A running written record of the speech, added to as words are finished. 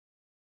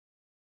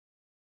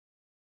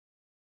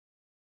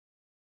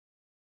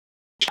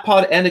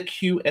pod and a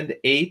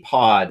Q&A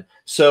pod.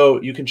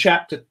 So you can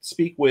chat to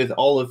speak with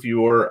all of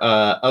your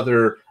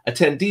other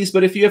attendees.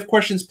 But if you have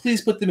questions,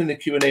 please put them in the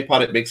Q&A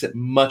pod. It makes it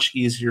much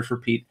easier for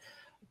Pete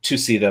to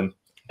see them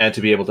and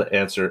to be able to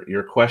answer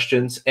your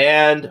questions.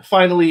 And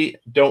finally,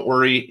 don't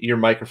worry, your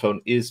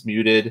microphone is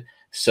muted,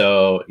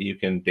 so you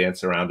can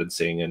dance around and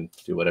sing and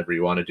do whatever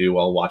you want to do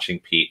while watching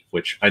Pete,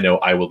 which I know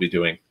I will be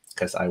doing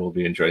because I will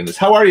be enjoying this.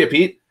 How are you,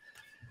 Pete?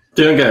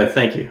 Doing good,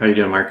 thank you. How are you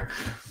doing, Mark?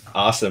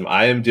 Awesome,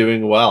 I am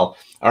doing well.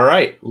 All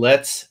right,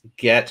 let's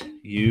get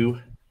you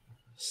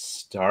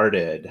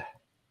started.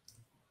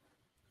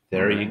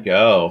 There you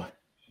go.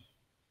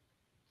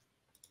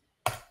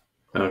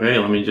 Okay,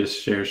 let me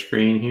just share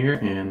screen here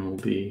and we'll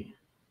be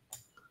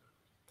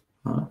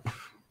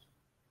off.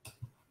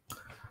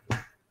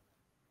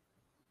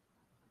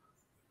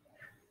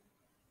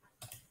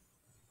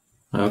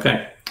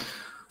 Okay,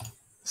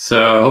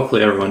 so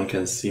hopefully everyone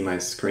can see my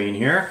screen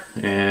here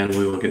and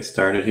we will get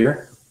started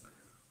here.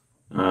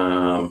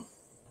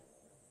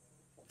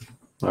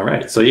 All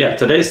right, so yeah,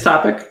 today's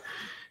topic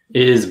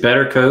is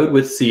better code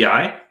with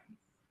CI.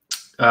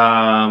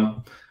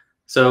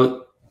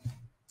 So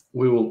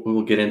we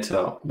will get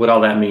into what all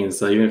that means.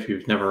 So even if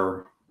you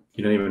don't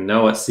even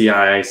know what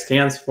CI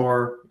stands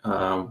for,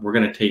 we're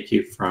going to take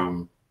you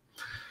from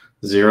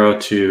zero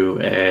to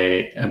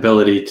a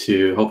ability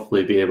to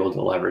hopefully be able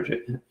to leverage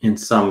it in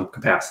some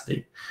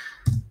capacity.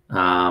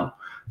 So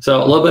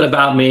a little bit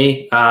about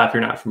me. If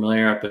you're not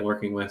familiar, I've been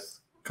working with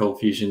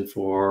ColdFusion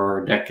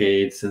for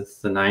decades, since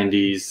the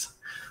 90s,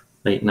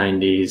 late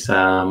 90s.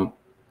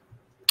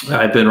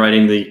 I've been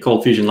writing the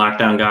ColdFusion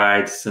lockdown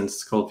guides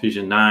since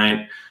ColdFusion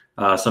 9.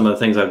 Some of the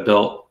things I've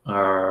built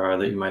are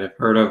that you might have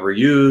heard of or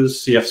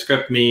used: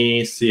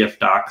 CFScriptMe,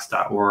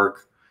 cfdocs.org.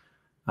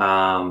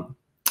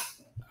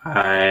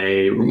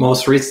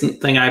 Most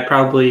recent thing I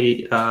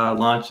probably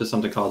launched is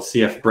something called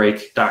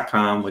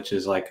cfbreak.com, which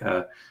is like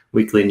a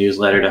weekly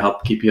newsletter to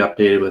help keep you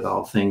updated with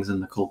all things in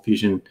the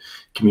ColdFusion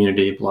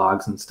community,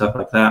 blogs and stuff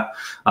like that.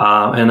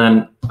 And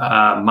then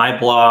my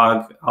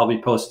blog, I'll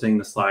be posting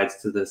the slides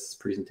to this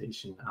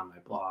presentation on my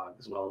blog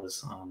as well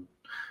as on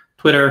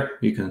Twitter.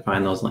 You can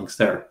find those links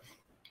there.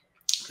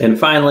 And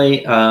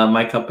finally,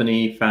 my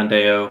company,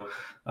 Foundeo,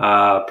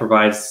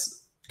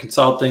 provides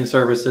consulting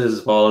services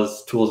as well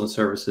as tools and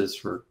services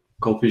for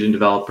ColdFusion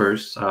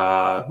developers,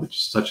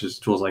 such as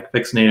tools like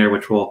Fixinator,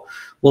 which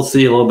we'll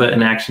see a little bit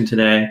in action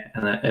today,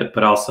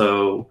 but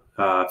also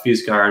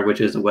FuseGuard, which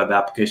is a web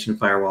application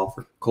firewall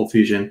for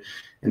ColdFusion,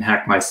 and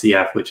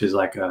HackMyCF, which is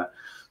like a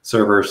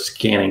server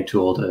scanning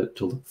tool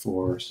to look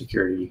for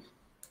security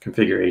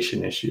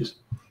configuration issues.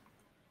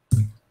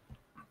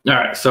 All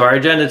right, so our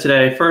agenda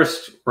today,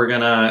 first, we're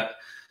gonna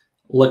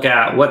look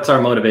at what's our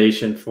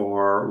motivation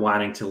for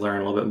wanting to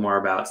learn a little bit more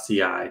about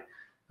CI.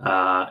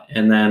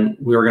 And then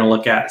we're gonna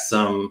look at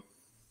some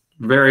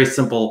very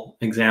simple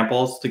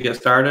examples to get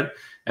started.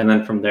 And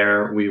then from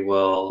there, we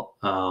will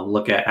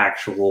look at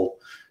actual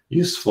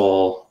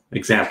useful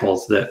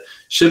examples that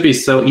should be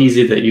so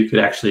easy that you could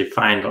actually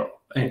find an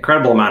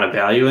incredible amount of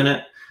value in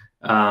it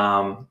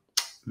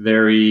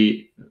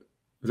very,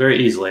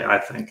 very easily, I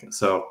think.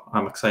 So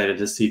I'm excited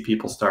to see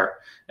people start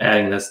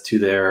adding this to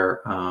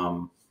their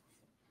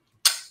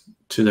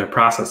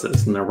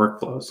processes and their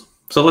workflows.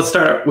 So let's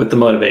start with the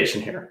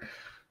motivation here.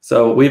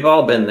 So we've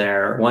all been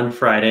there. One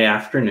Friday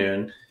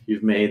afternoon,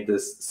 you've made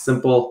this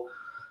simple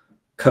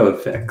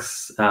code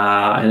fix.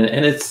 And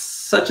it's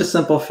such a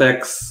simple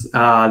fix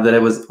that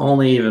it was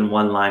only even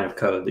one line of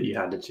code that you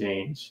had to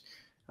change.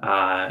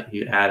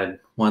 You added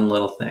one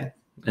little thing.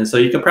 And so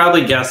you can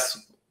probably guess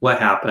what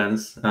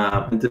happens.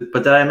 But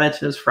did I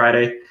mention it's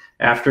Friday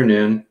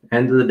afternoon,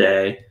 end of the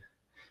day.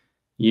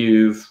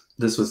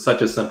 This was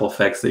such a simple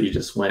fix that you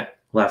just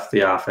left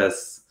the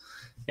office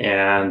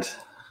and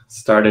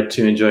started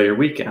to enjoy your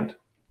weekend.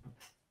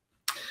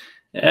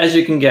 As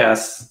you can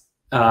guess,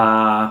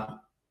 CF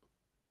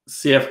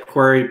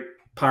query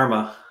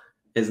Parma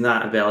is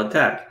not a valid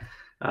tag.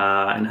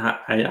 And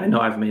I know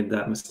I've made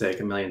that mistake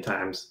a million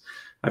times.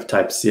 I've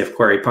typed CF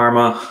query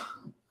Parma.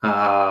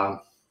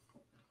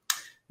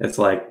 It's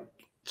like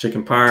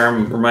chicken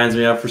parm, reminds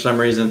me of for some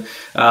reason.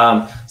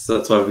 So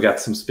that's why we've got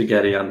some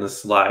spaghetti on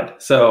this slide.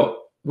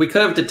 So we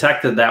could have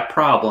detected that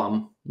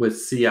problem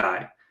with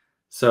CI.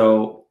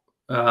 So,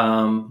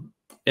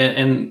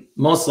 and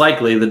most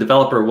likely the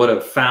developer would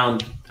have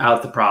found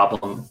out the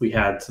problem if we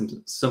had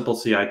some simple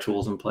CI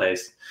tools in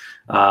place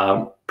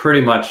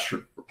pretty much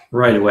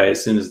right away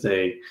as soon as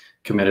they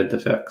committed the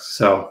fix.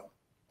 So,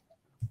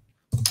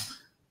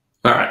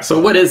 all right, so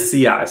what is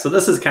CI? So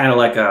this is kind of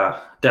like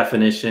a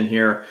definition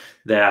here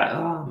that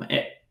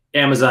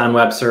Amazon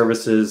Web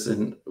Services,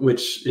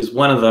 which is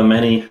one of the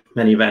many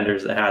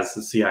vendors that has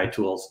the CI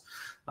tools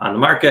on the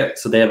market.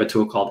 So they have a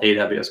tool called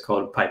AWS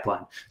Code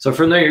Pipeline. So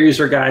for their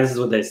user guys, this is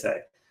what they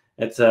say.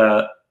 It's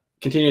a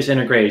continuous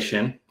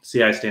integration.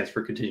 CI stands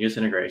for continuous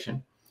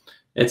integration.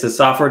 It's a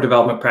software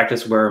development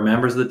practice where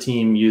members of the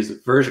team use a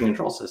version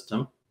control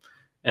system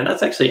and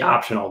that's actually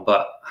optional,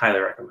 but highly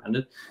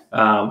recommended,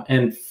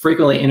 and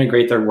frequently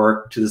integrate their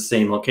work to the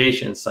same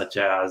location, such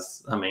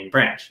as a main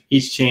branch.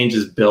 Each change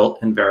is built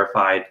and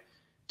verified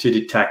to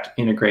detect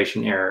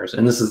integration errors,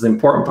 and this is the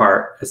important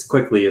part, as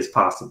quickly as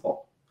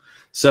possible.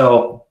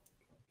 So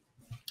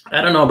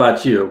I don't know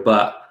about you,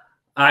 but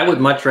I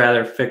would much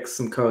rather fix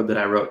some code that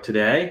I wrote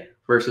today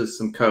versus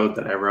some code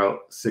that I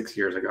wrote 6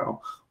 years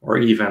ago or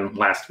even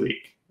last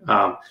week.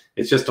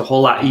 It's just a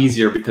whole lot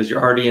easier because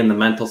you're already in the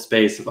mental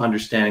space of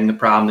understanding the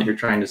problem that you're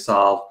trying to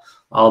solve,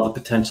 all the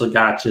potential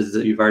gotchas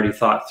that you've already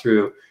thought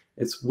through.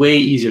 It's way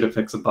easier to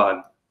fix a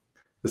bug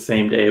the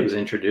same day it was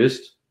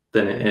introduced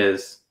than it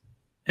is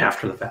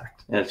after the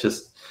fact. And it's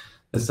just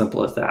as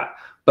simple as that.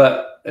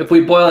 But if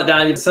we boil it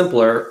down even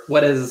simpler,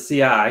 what is a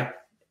CI?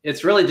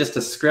 It's really just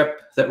a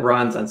script that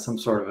runs on some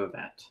sort of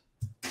event.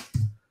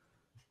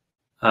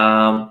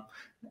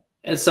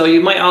 And so you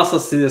might also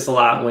see this a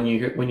lot when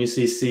you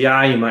see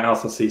CI. You might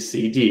also see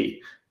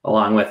CD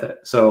along with it.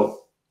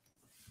 So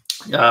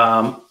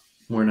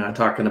we're not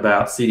talking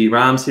about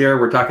CD-ROMs here.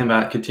 We're talking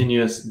about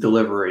continuous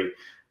delivery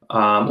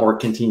or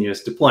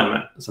continuous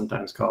deployment,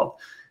 sometimes called.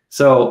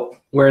 So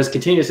whereas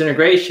continuous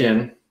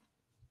integration,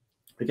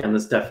 again,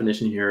 this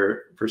definition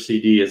here for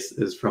CD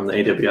is from the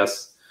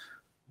AWS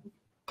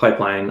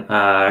pipeline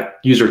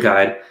user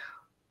guide.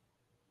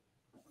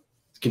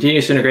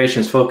 Continuous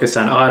integration is focused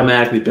on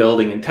automatically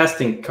building and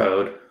testing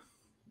code,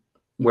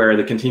 where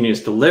the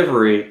continuous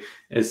delivery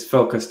is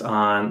focused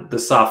on the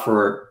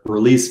software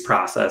release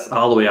process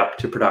all the way up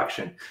to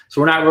production. So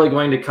we're not really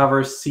going to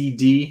cover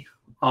CD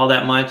all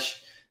that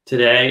much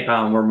today.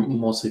 We're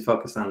mostly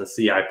focused on the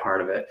CI part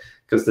of it,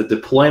 because the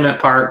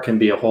deployment part can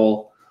be a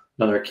whole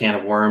another can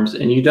of worms,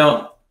 and you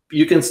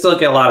can still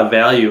get a lot of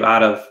value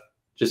out of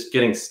just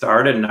getting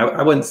started. And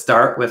I wouldn't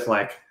start with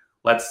like,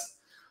 let's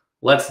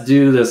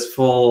do this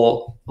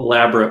full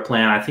elaborate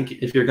plan. I think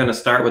if you're going to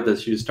start with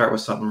this, you start with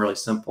something really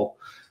simple,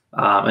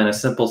 and a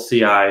simple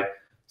CI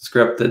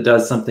script that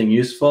does something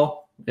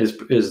useful is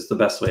the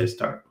best way to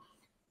start.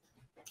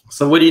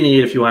 So what do you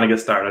need if you want to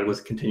get started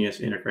with continuous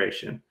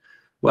integration?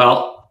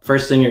 Well,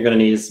 first thing you're going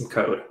to need is some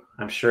code.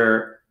 I'm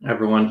sure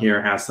everyone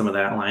here has some of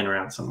that lying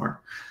around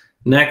somewhere.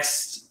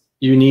 Next,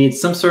 you need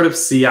some sort of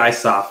CI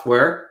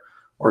software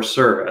or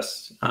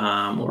service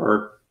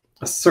or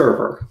a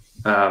server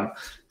that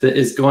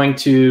is going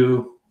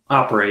to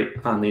operate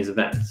on these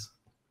events.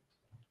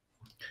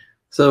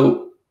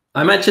 So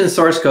I mentioned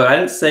source code. I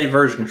didn't say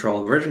version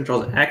control. Version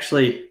control is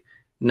actually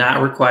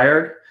not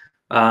required,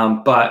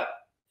 but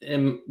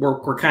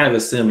we're kind of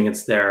assuming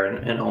it's there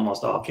in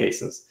almost all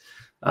cases.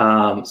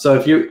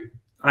 So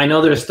I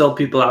know there's still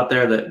people out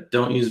there that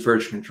don't use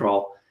version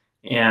control,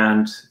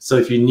 and so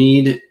if you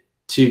need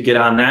to get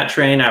on that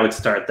train, I would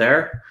start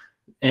there.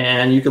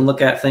 And you can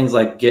look at things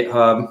like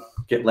GitHub,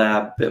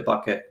 GitLab,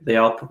 Bitbucket. They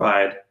all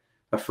provide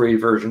a free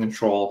version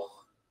control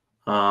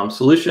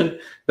solution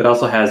that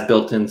also has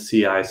built-in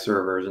CI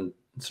servers and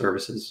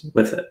services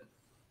with it.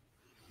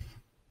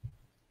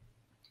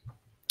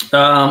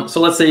 So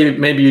let's say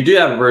maybe you do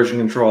have a version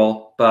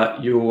control,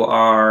 but you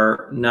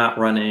are not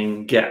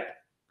running Git.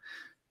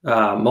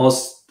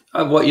 Most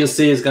of what you'll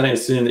see is going to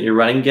assume that you're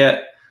running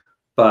Git,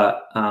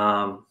 but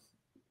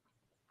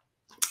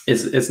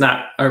it's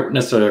not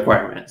necessarily a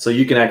requirement. So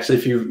you can actually,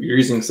 if you're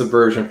using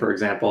Subversion, for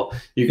example,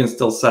 you can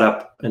still set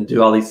up and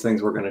do all these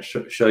things we're going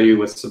to show you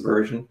with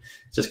Subversion.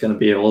 It's just going to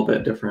be a little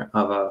bit different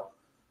of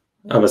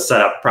a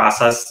setup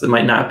process. It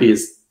might not be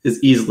as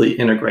easily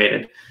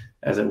integrated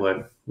as it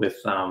would with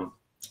a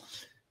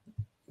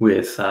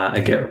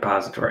Git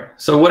repository.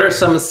 So what are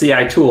some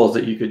CI tools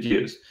that you could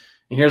use?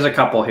 And here's a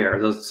couple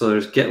here. So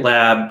there's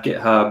GitLab,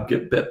 GitHub,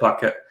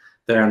 Bitbucket.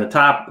 They're on the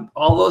top.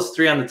 All those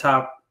three on the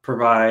top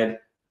provide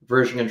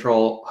version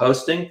control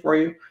hosting for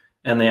you,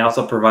 and they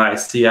also provide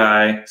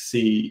CI,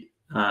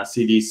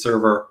 CD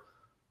server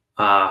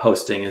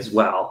hosting as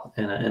well,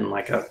 and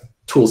like a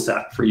tool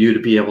set for you to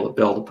be able to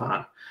build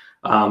upon.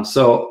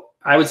 So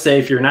I would say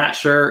if you're not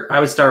sure, I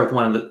would start with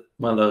one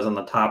of those on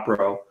the top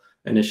row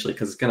initially,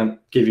 because it's going to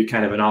give you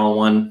kind of an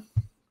all-in-one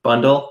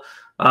bundle.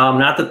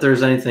 Not that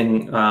there's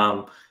anything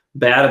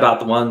bad about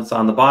the ones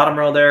on the bottom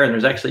row there, and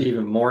there's actually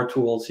even more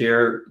tools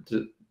here,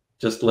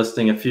 just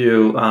listing a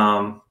few.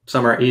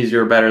 Some are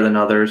easier or better than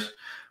others,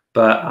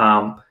 but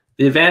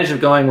the advantage of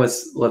going with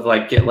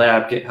like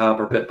GitLab, GitHub,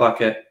 or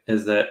Bitbucket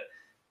is that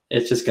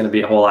it's just going to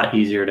be a whole lot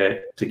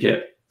easier to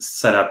get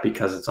set up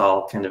because it's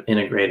all kind of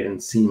integrated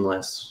and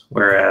seamless.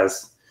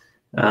 Whereas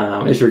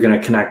if you're going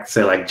to connect,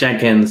 say, like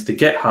Jenkins to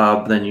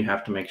GitHub, then you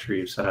have to make sure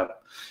you set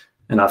up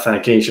an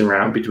authentication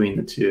route between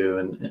the two,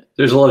 and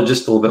there's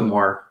just a little bit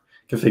more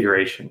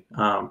configuration.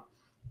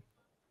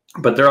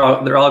 But they're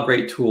all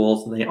great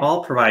tools, and they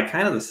all provide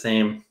kind of the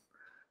same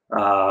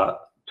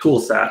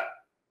tool set,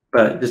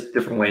 but just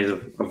different ways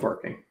of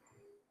working.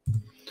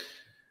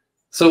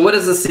 So what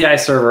does the CI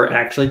server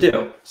actually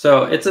do?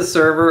 So it's a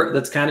server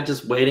that's kind of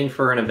just waiting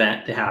for an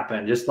event to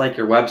happen, just like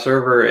your web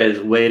server is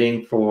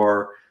waiting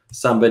for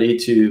somebody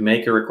to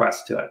make a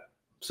request to it.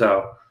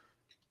 So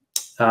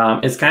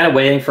it's kind of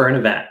waiting for an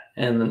event.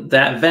 And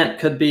that event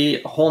could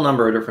be a whole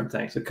number of different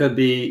things. It could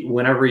be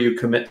whenever you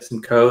commit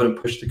some code and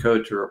push the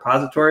code to a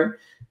repository,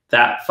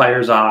 that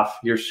fires off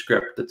your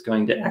script that's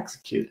going to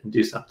execute and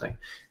do something.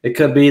 It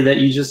could be that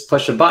you just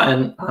push a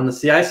button on the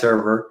CI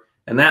server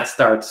and that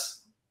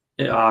starts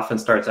it off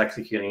and starts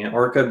executing it.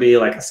 Or it could be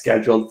like a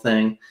scheduled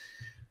thing.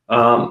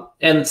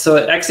 And so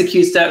it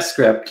executes that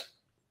script.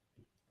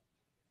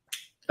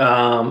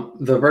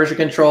 The version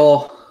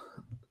control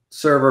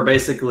server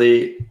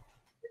basically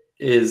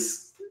is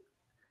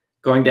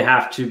going to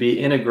have to be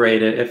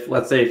integrated. If,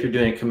 let's say, if you're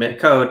doing commit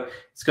code,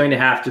 it's going to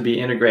have to be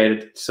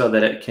integrated so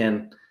that it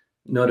can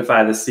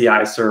notify the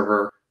CI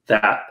server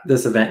that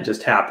this event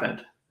just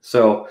happened.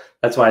 So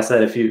that's why I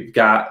said if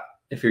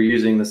you're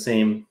using the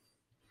same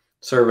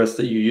service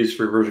that you use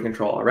for version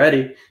control already,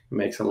 it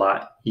makes it a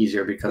lot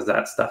easier because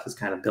that stuff is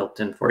kind of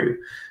built in for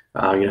you.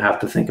 You don't have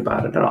to think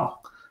about it at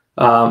all.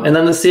 And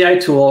then the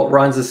CI tool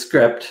runs a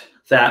script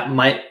that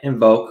might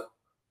invoke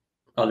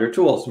other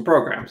tools and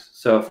programs.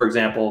 So for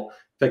example,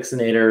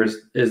 Fixinators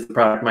is the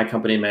product my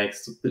company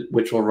makes,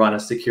 which will run a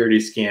security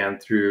scan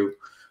through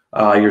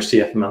your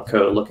CFML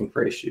code looking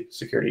for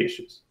security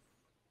issues.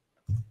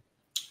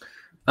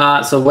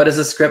 So what does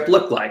a script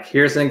look like?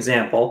 Here's an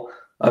example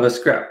of a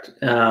script.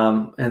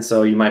 And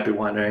so you might be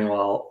wondering,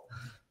 well,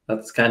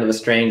 that's kind of a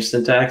strange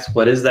syntax.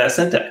 What is that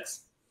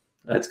syntax?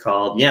 It's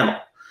called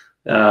YAML,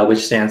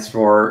 which stands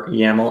for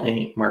YAML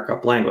Ain't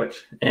Markup Language.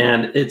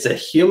 And it's a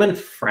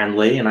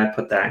human-friendly, and I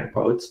put that in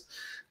quotes,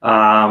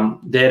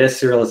 data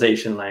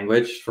serialization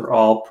language for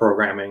all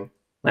programming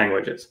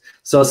languages.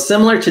 So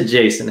similar to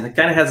JSON, it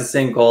kind of has the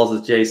same goals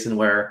as JSON,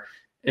 where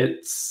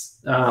it's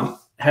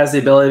has the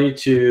ability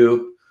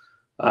to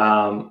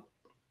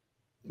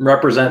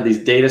represent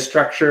these data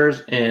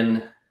structures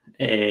in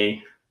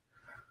a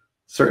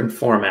certain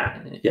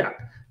format. Yeah,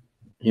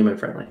 human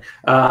friendly.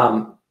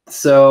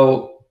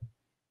 So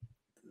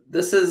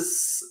this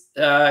is,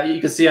 you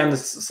can see on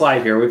this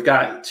slide here, we've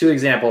got two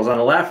examples. On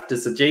the left,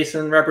 it's a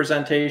JSON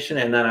representation,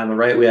 and then on the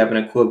right, we have an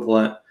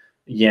equivalent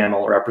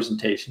YAML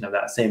representation of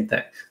that same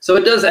thing. So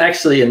it does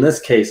actually, in this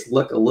case,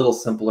 look a little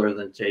simpler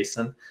than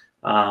JSON,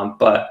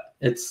 but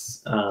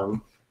it's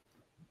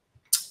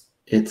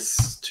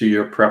to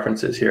your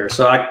preferences here.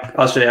 So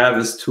I'll show you. I have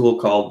this tool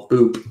called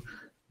Boop,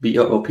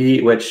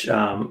 B-O-O-P, which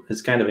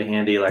is kind of a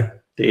handy like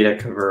data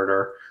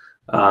converter.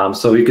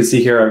 So you can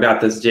see here, I've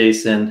got this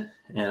JSON,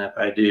 and if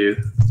I do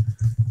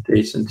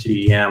JSON to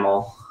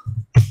YAML,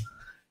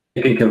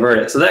 you can convert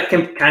it. So that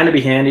can kind of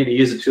be handy to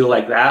use a tool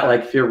like that.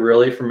 Like if you're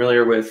really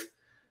familiar with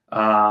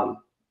JSON,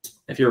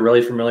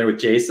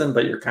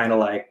 but you're kind of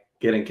like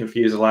getting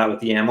confused a lot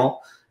with YAML,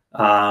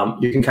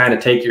 you can kind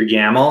of take your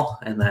YAML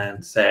and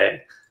then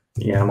say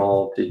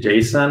YAML to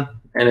JSON.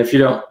 And if you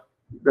don't,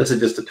 this is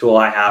just a tool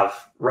I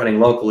have running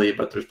locally,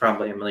 but there's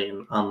probably a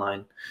million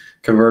online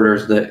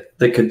converters that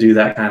could do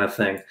that kind of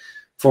thing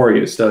for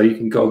you. So you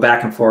can go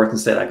back and forth and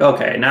say like,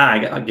 okay, now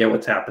I get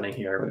what's happening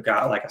here. We've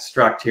got like a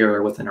struct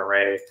here with an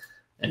array,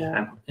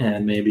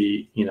 and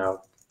maybe, you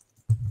know,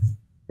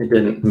 it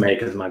didn't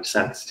make as much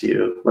sense to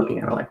you looking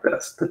at it like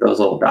this, that those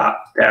little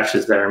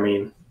dashes there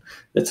mean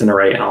it's an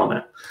array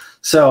element.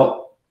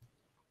 So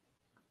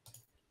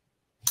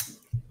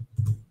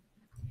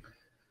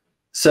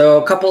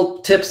a couple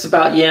tips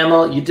about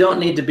YAML. You don't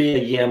need to be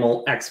a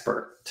YAML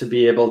expert to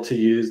be able to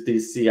use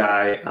these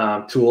CI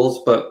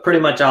tools, but pretty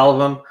much all of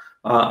them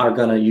are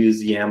going to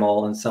use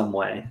YAML in some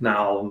way. Not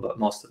all of them, but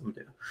most of them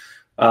do.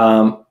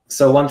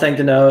 So one thing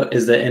to note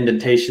is that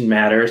indentation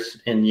matters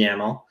in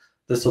YAML.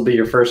 This will be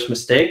your first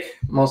mistake,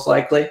 most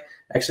likely.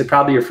 Actually,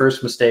 probably your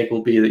first mistake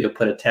will be that you'll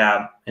put a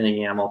tab in a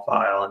YAML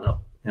file,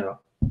 and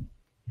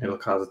it'll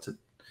cause it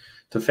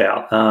to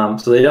fail.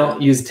 So they don't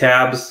use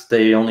tabs.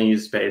 They only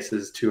use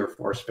spaces, 2 or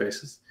 4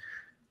 spaces,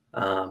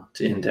 to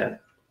indent.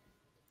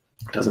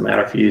 It doesn't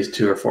matter if you use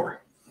 2 or 4.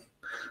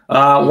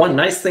 One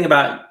nice thing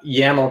about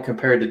YAML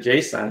compared to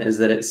JSON is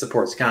that it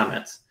supports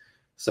comments.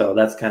 So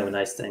that's kind of a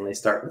nice thing. They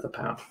start with a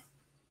pound.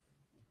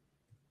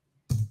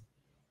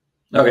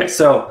 Okay,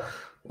 so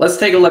let's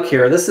take a look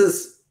here. This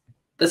is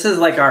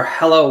like our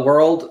hello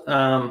world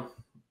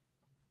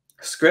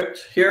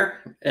script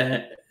here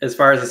as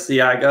far as the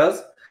CI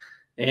goes.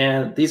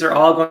 And these are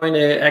all going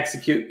to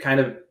execute kind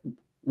of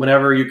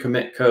whenever you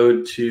commit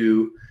code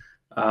to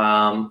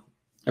a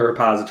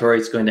repository,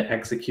 it's going to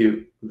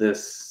execute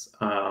this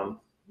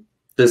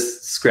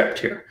this script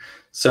here.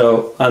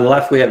 So on the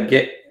left, we have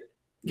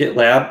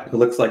GitLab. It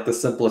looks like the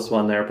simplest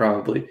one there,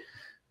 probably.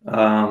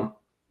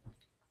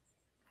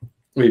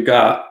 We've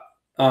got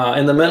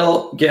in the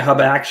middle, GitHub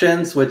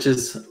Actions, which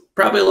is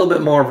probably a little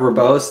bit more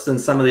verbose than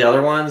some of the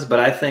other ones, but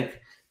I think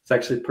it's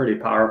actually pretty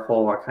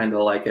powerful. I kind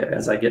of like it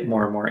as I get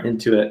more and more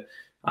into it.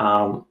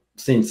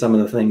 Seeing some of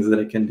the things that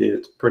it can do,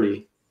 it's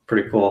pretty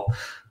cool.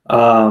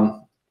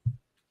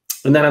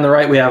 And then on the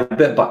right, we have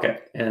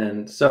Bitbucket.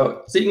 And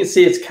so you can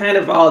see it's kind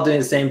of all doing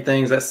the same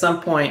things. At some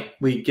point,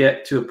 we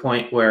get to a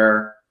point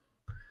where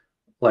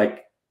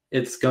like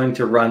it's going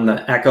to run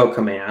the echo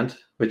command,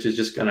 which is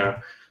just going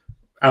to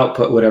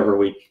output whatever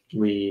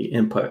we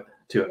input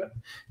to it.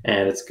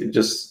 And it's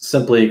just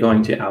simply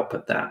going to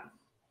output that.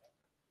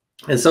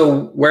 And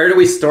so where do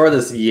we store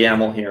this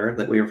YAML here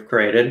that we've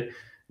created?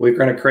 We're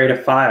going to create a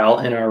file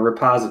in our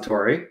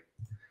repository.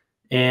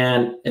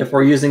 And if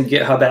we're using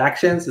GitHub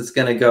Actions, it's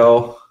going to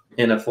go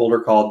in a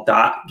folder called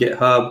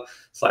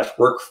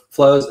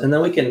 .github/workflows. And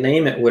then we can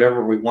name it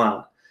whatever we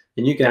want.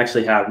 And you can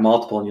actually have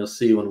multiple, and you'll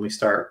see when we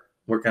start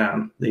working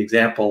on the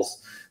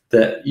examples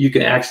that you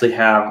can actually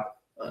have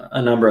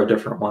a number of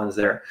different ones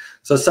there.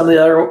 So some of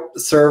the other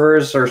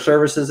servers or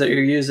services that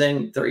you're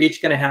using, they're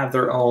each going to have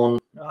their own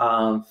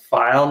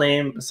file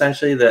name,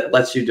 essentially, that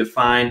lets you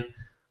define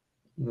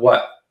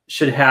what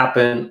should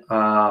happen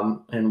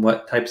and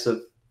what types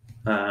of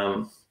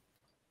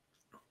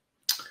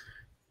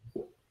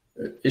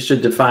it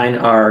should define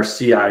our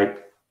CI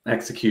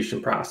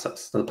execution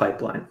process, the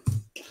pipeline.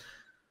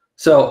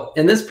 So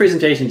in this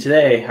presentation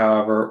today,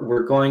 however,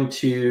 we're going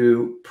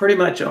to pretty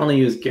much only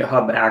use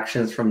GitHub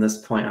Actions from this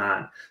point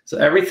on. So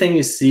everything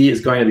you see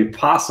is going to be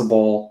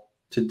possible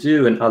to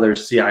do in other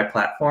CI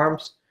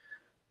platforms,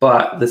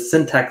 but the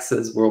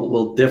syntaxes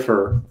will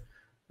differ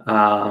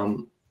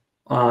on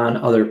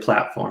other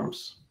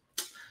platforms.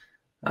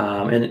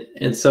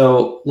 And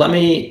so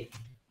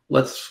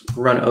let's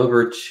run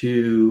over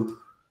to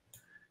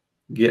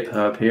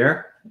GitHub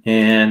here.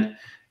 And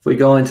if we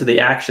go into the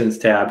Actions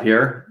tab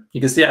here, you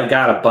can see I've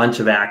got a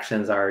bunch of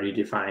actions already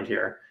defined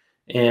here.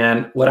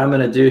 And what I'm going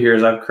to do here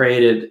is I've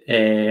created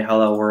a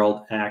hello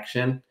world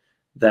action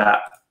that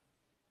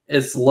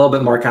is a little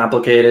bit more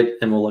complicated,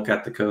 and we'll look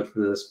at the code for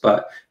this.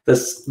 But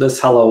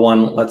this hello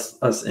one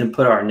lets us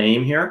input our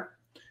name here,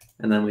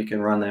 and then we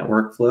can run that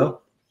workflow.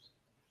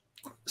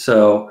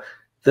 So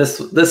this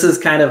is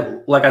kind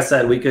of, like I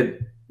said, we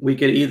could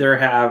either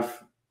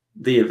have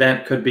the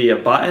event could be a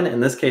button. In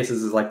this case,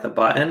 this is like the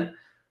button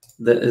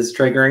that is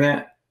triggering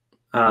it.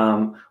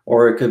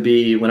 Or it could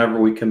be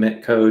whenever we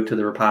commit code to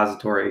the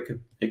repository,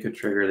 it could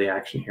trigger the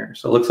action here.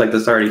 So it looks like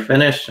this already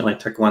finished. It only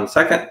took 1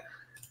 second.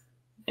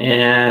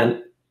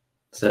 And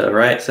so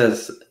right, it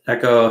says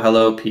echo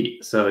hello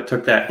Pete. So it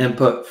took that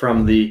input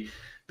from the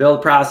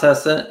build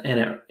process and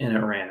it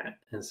ran it.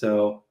 And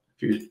so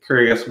if you're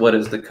curious, what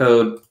does the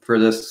code for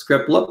this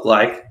script look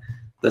like?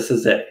 This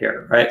is it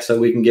here, right? So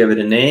we can give it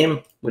a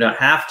name. We don't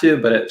have to,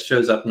 but it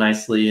shows up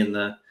nicely in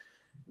the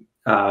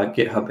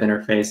GitHub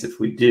interface if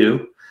we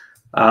do.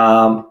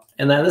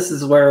 And then this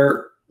is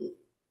where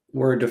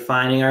we're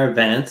defining our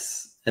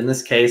events. In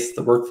this case,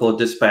 the workflow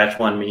dispatch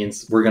one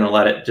means we're going to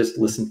let it just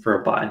listen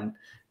for a button.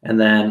 And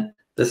then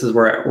this is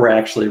where we're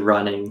actually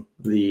running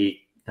the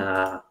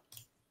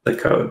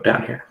code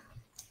down here.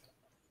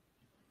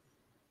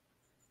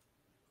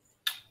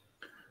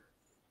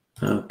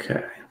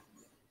 Okay.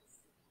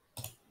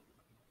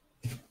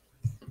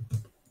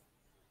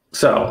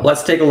 So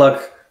let's take a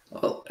look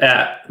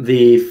at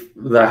the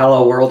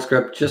hello world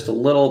script just a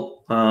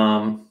little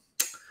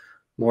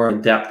more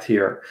in depth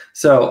here.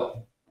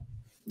 So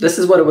this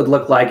is what it would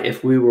look like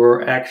if we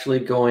were actually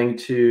going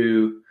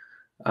to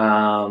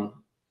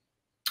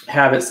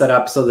have it set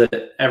up so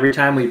that every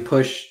time we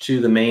push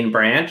to the main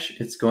branch,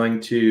 it's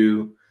going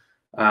to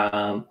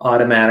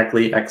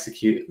automatically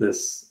execute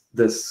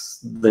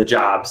the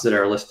jobs that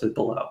are listed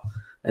below.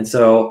 And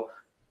so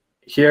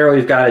here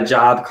we've got a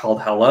job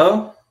called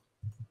hello.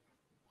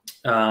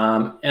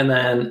 And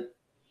then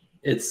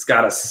it's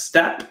got a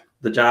step.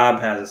 The job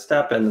has a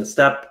step, and the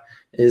step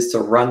is to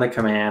run the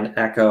command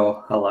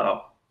echo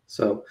hello.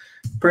 So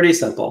pretty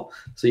simple.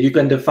 So you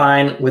can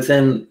define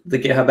within the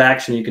GitHub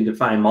action, you can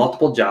define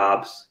multiple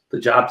jobs. The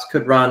jobs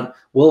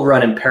will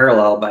run in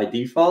parallel by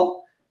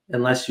default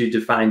unless you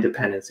define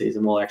dependencies,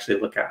 and we'll actually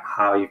look at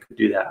how you could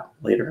do that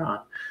later on.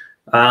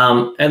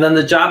 And then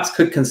the jobs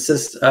could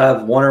consist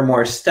of one or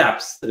more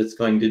steps that it's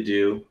going to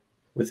do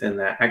within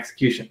that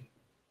execution.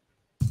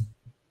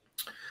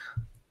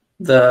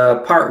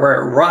 The part where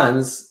it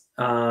runs,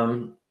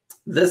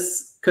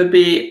 this could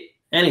be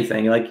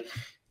anything, like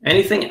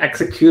anything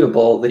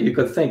executable that you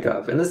could think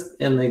of. In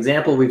the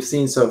example we've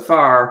seen so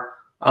far,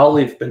 all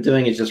we've been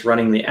doing is just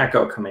running the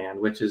echo command,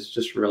 which is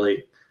just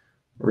really,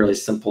 really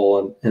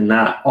simple and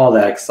not all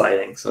that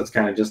exciting. So it's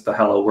kind of just the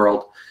hello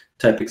world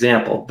type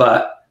example.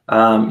 But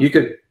you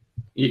could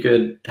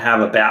have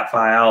a bat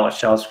file, a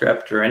shell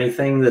script, or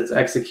anything that's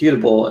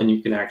executable, and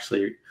you can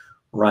actually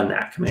run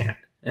that command.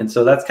 And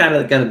so that's kind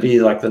of going to be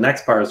like the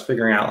next part, is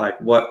figuring out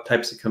like what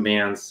types of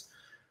commands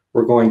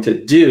we're going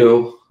to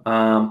do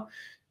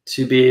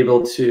to be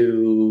able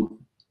to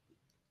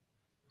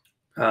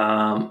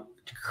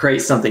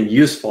create something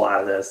useful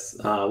out of this,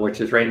 which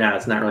is right now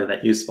it's not really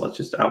that useful. It's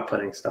just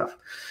outputting stuff.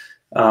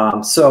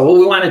 So what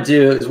we want to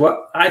do is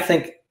what I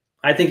think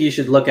you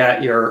should look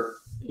at your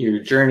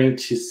journey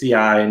to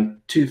CI in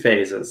 2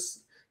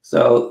 phases.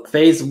 So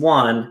phase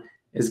 1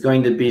 is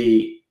going to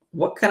be,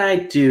 what can I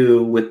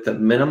do with the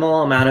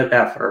minimal amount of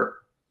effort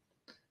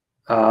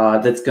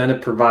that's going to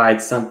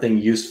provide something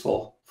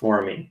useful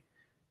for me?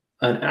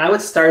 And I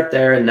would start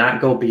there and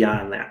not go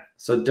beyond that.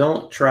 So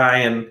don't try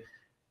and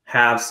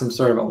have some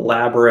sort of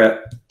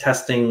elaborate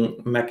testing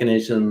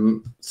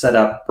mechanism set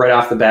up right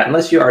off the bat,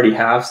 unless you already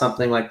have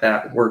something like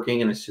that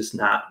working and it's just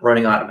not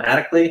running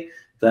automatically,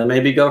 then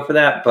maybe go for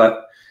that.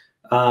 But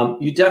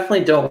you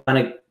definitely don't want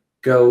to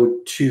go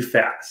too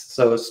fast.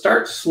 So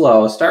start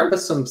slow, start with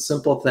some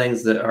simple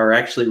things that are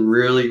actually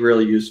really,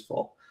 really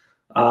useful.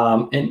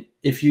 And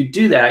if you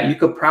do that, you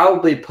could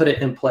probably put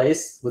it in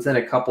place within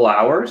a couple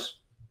hours,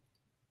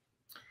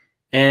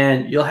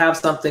 and you'll have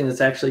something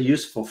that's actually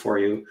useful for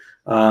you,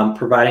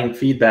 providing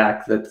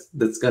feedback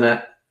that's going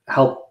to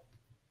help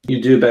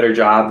you do a better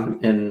job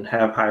and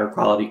have higher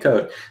quality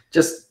code.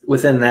 Just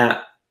within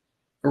that,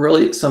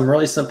 some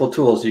really simple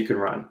tools you can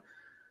run.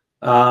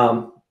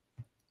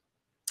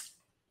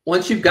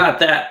 Once you've got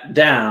that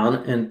down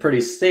and pretty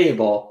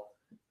stable,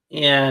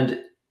 and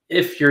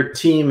if your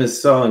team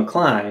is so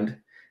inclined,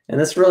 and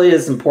this really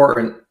is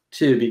important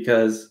too,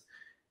 because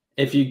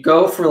if you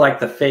go for like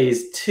the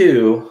phase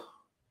 2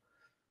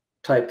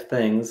 type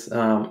things,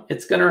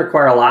 it's going to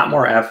require a lot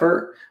more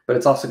effort, but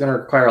it's also going to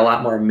require a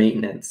lot more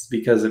maintenance,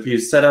 because if you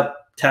set up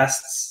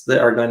tests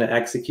that are going to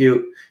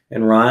execute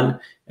and run,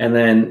 and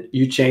then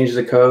you change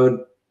the code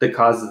that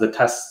causes the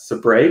tests to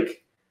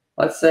break,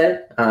 let's say,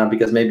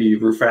 because maybe you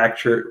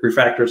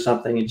refactor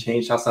something, you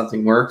change how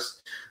something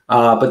works,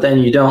 but then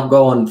you don't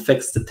go and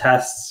fix the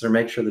tests or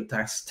make sure the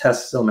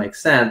tests still make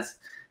sense.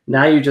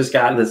 Now you just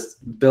got this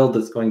build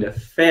that's going to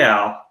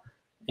fail,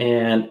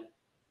 and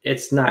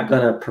it's not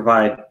going to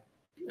provide,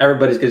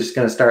 everybody's just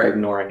going to start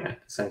ignoring it,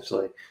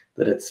 essentially,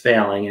 that it's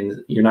failing,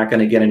 and you're not going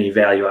to get any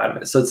value out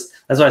of it. So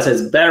that's why I say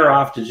it's better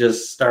off to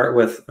just start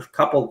with a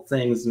couple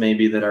things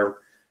maybe that are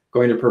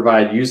going to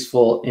provide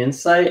useful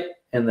insight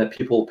and that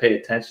people will pay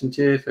attention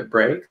to if it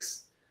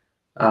breaks,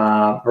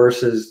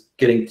 versus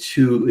getting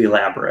too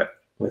elaborate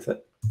with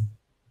it.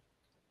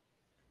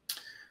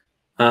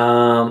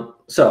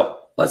 So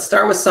let's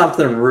start with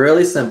something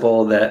really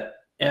simple that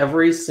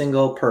every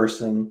single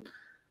person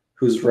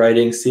who's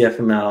writing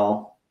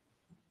CFML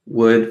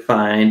would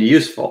find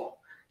useful,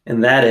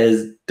 and that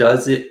is,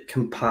 does it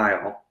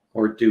compile,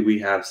 or do we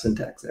have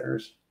syntax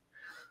errors?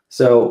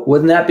 So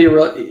wouldn't that be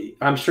real?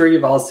 I'm sure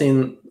you've all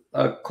seen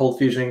a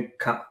ColdFusion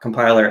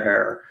compiler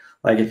error.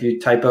 Like if you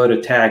type out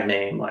a tag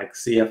name like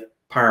CF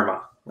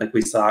Parma, like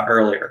we saw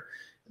earlier,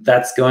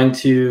 that's going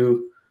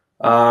to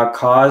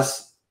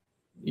cause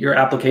your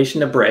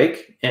application to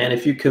break. And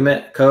if you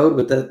commit code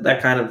with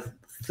that kind of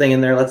thing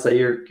in there, let's say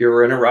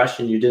you're in a rush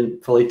and you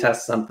didn't fully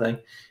test something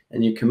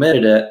and you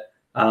committed it,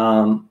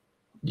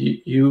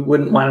 you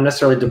wouldn't want to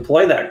necessarily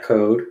deploy that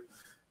code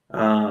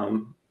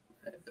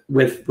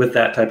with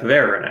that type of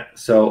error in it.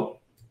 So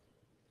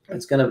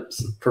it's going to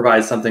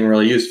provide something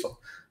really useful.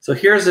 So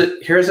here's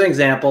an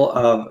example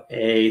of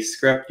a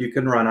script you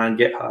can run on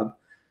GitHub,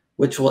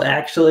 which will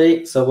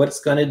actually, so what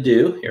it's going to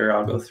do, here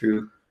I'll go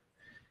through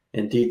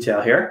in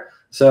detail here.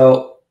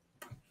 So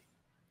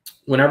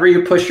whenever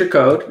you push your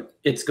code,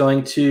 it's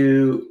going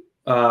to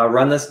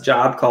run this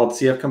job called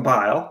CF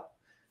compile,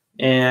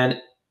 and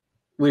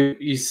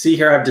you see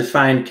here I've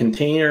defined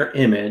container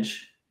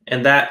image,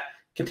 and that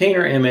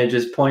container image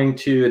is pointing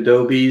to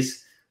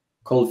Adobe's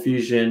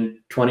ColdFusion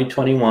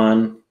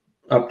 2021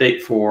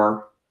 update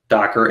 4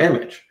 Docker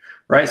image,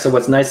 right? So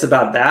what's nice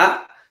about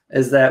that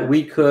is that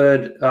we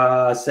could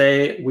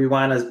say we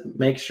want to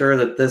make sure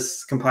that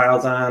this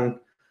compiles on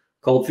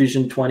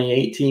ColdFusion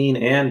 2018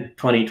 and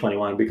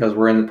 2021 because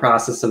we're in the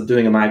process of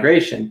doing a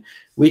migration.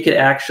 We could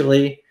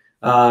actually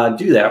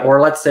do that.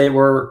 Or let's say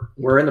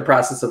we're in the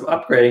process of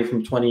upgrading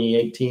from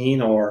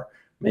 2018, or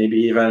maybe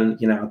even,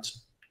 you know,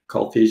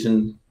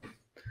 ColdFusion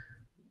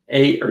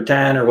 8 or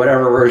 10 or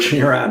whatever version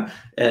you're on,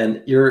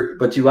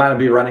 but you want to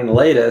be running the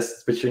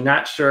latest, but you're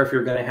not sure if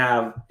you're going to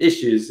have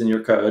issues in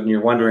your code, and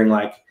you're wondering,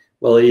 like,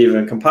 will it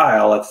even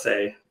compile, let's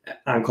say,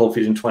 on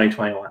ColdFusion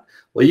 2021?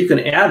 Well, you can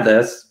add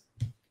this,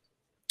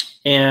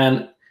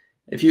 and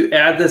if you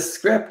add this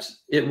script,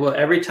 it will,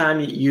 every time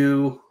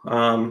you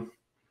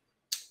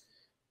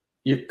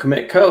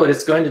commit code,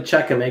 it's going to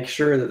check and make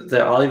sure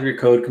that all of your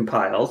code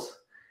compiles,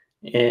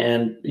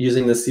 and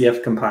using the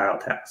CF compile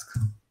task.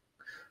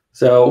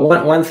 So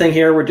one thing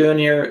here we're doing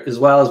here as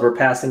well is we're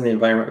passing the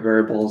environment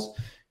variables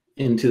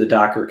into the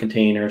Docker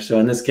container. So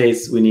in this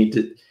case, we need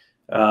to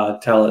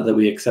tell it that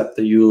we accept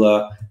the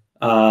EULA.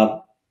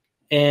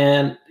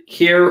 And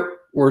here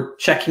we're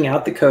checking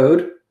out the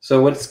code. So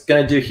what it's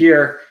going to do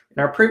here,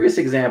 in our previous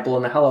example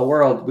in the hello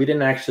world, we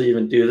didn't actually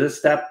even do this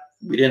step.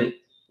 We didn't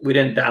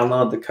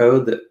download the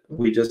code that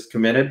we just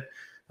committed.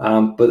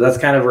 But that's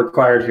kind of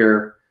required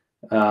here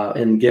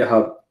in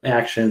GitHub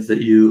Actions,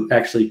 that you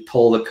actually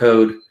pull the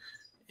code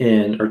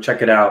in or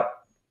check it out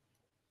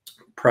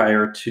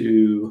prior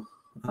to,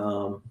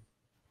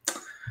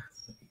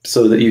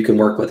 so that you can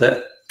work with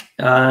it.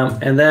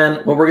 And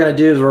then what we're going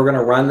to do is we're going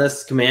to run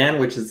this command,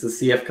 which is the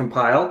CF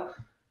compile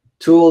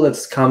tool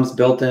that comes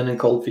built in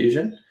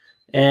ColdFusion.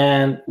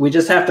 And we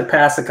just have to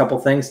pass a couple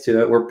things to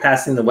it. We're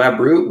passing the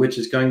web root, which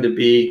is going to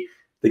be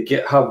the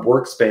GitHub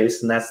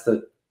workspace, and that's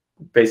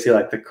basically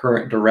like the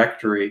current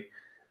directory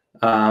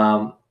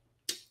of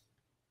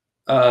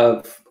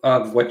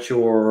what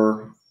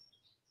your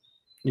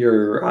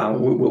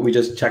we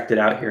just checked it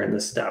out here in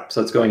this step.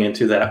 So it's going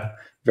into that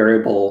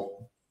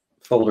variable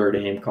folder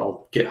name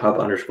called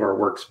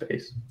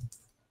GitHub_workspace.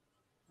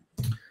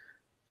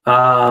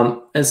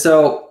 And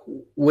so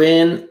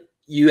when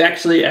you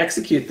actually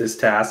execute this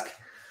task,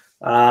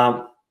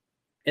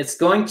 it's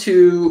going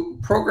to,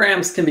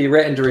 programs can be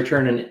written to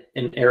return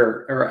an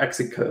error or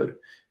exit code.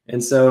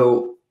 And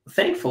so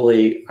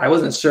thankfully, I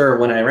wasn't sure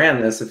when I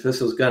ran this if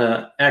this was going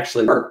to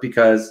actually work,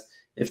 because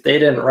if they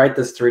didn't write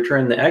this to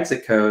return the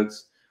exit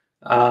codes,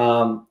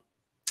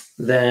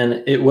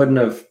 then it wouldn't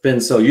have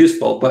been so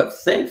useful. But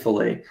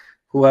thankfully,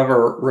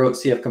 whoever wrote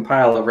CF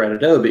Compile over at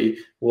Adobe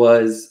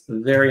was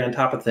very on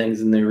top of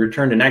things, and they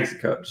returned an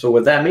exit code. So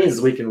what that means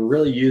is we can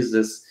really use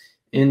this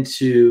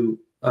into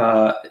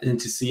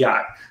CI.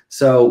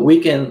 So we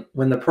can,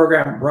 when the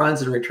program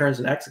runs and returns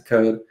an exit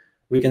code,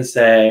 we can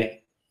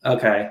say,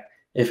 okay,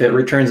 if it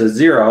returns a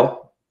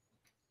 0,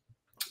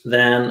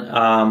 then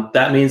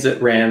that means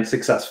it ran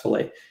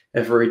successfully.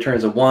 If it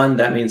returns a 1,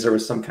 that means there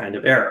was some kind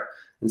of error.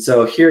 And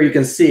so here you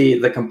can see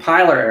the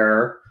compiler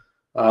error.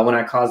 When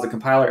I cause the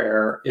compiler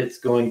error, it's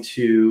going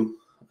to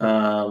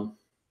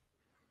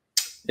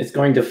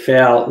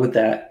fail with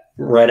that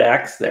red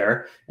X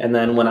there. And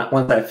then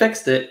once I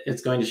fixed it,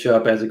 it's going to show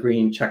up as a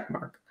green check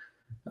mark.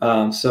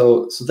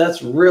 So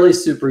that's really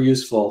super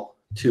useful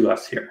to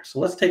us here. So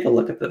let's take a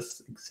look at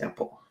this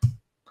example.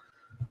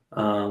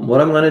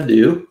 What I'm going to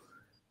do,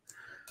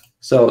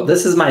 so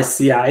this is my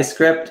CI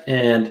script,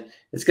 and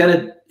it's going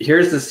to,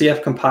 here's the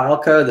CF compile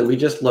code that we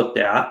just looked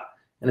at,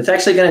 and it's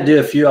actually going to do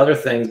a few other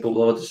things, but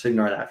we'll just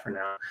ignore that for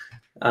now.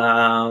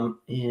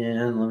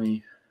 And let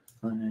me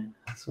find,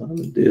 so what I'm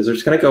going to do is we're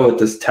just going to go with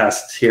this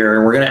test here,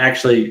 and we're going to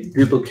actually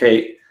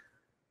duplicate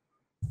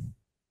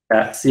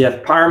that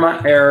CF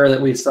Parma error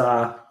that we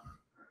saw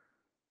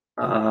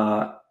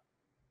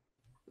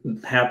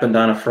happened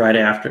on a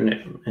Friday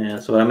afternoon.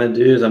 And so what I'm going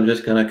to do is I'm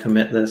just going to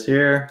commit this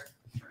here.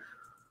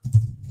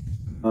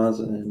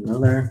 Pause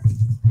another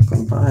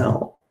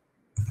compile.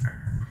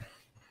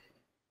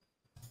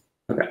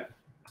 Okay,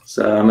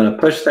 so I'm going to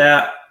push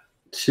that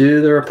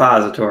to the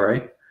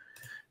repository.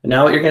 And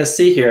now what you're going to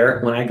see here,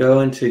 when I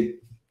go into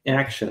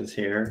actions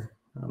here,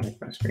 I'll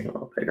make my screen a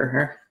little bigger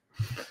here.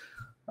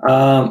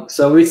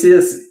 So we see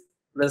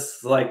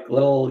this like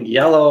little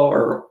yellow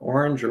or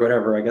orange or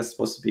whatever, I guess it's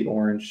supposed to be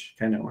orange,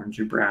 kind of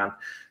orangey brown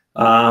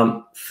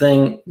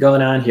thing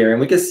going on here.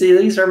 And we can see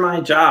these are my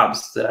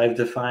jobs that I've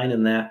defined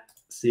in that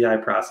CI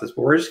process.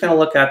 But we're just going to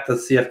look at the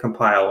CF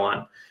compile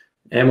one.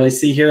 And we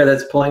see here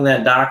that's pulling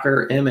that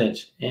Docker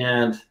image.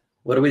 And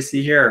what do we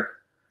see here?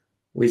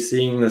 We're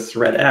seeing this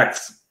red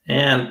X.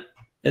 And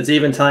it's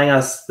even telling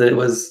us that it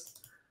was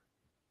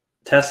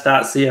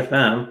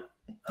test.cfm,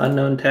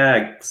 unknown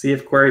tag,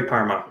 CF query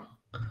Parma.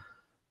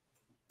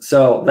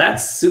 So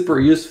that's super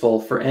useful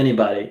for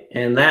anybody,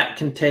 and that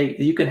can take,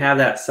 you can have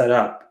that set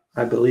up,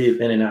 I believe,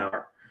 in an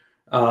hour.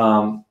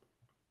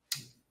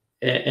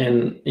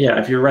 And yeah,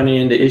 if you're running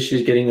into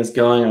issues getting this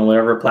going on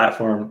whatever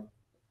platform,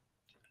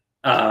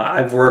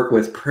 I've worked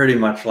with pretty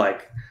much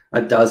like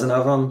a dozen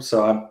of them,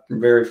 so I'm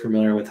very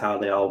familiar with how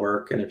they all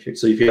work. And if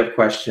you have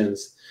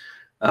questions,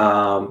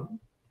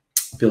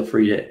 feel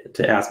free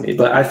to ask me.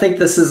 But I think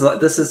this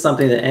is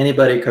something that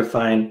anybody could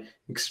find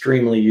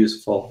extremely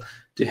useful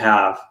to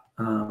have.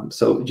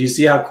 So do you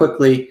see how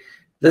quickly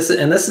this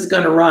is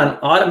going to run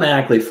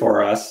automatically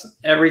for us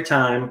every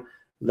time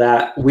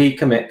that we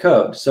commit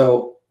code.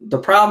 So the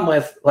problem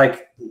with,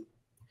 like,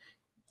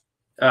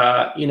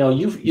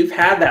 you've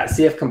had that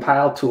CF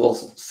compile tool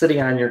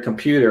sitting on your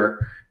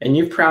computer, and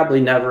you've probably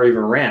never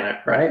even ran it,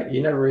 right?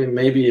 You never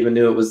maybe even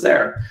knew it was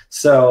there.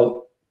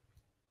 So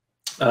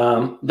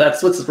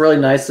that's what's really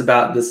nice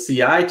about the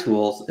CI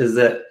tools, is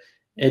that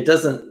it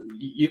doesn't,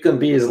 you can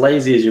be as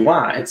lazy as you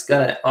want. It's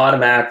going to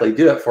automatically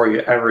do it for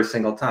you every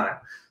single time.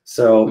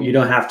 So you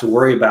don't have to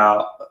worry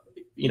about,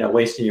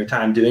 wasting your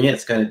time doing it.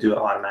 It's going to do it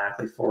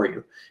automatically for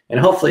you. And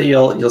hopefully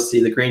you'll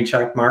see the green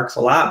check marks a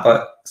lot,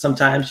 but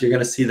sometimes you're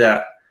going to see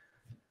that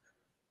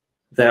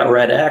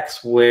red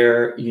X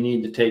where you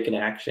need to take an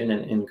action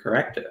and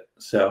correct it.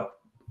 So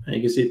you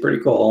can see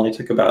pretty cool. It only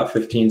took about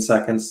 15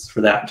 seconds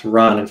for that to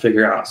run and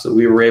figure out. So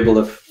we were able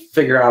to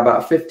figure out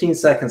about 15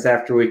 seconds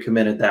after we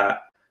committed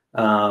that,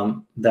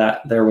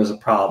 that there was a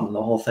problem.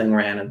 The whole thing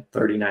ran in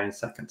 39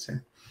 seconds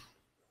here.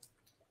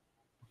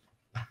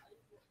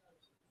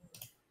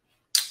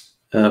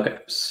 Okay,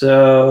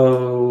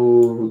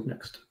 so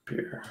next up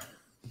here.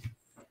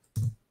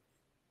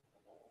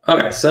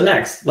 Okay, so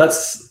next,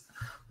 let's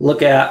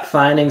look at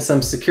finding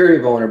some security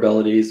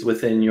vulnerabilities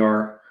within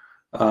your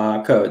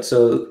code.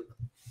 So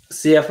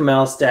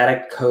CFML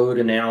static code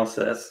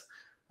analysis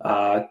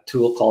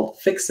tool called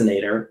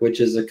Fixinator,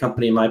 which is a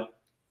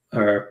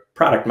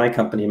product my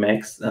company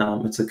makes.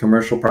 It's a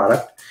commercial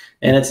product,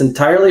 and it's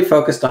entirely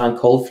focused on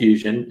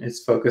ColdFusion.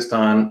 It's focused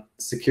on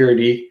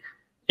security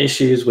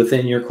issues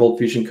within your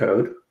ColdFusion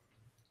code.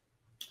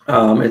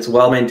 It's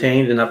well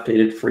maintained and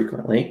updated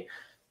frequently,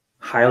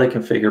 highly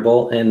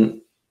configurable, and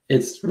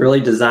it's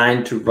really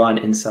designed to run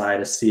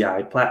inside a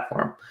CI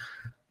platform.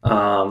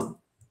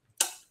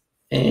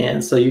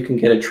 And so you can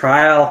get a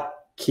trial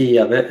key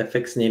of it at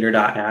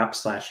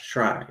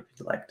fixinator.app/try if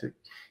you'd like to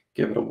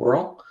give it a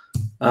whirl.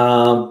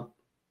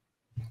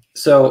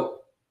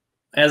 So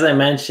as I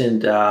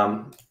mentioned,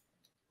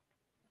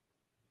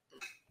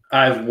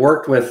 I've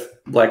worked with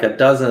like a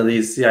dozen of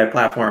these CI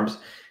platforms.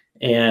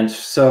 And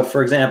so,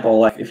 for example,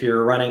 like if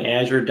you're running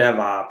Azure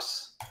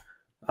DevOps,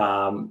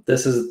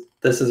 this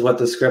is what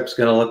the script's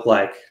going to look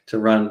like to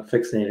run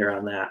Fixinator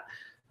on that.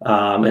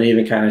 And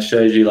even kind of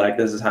shows you like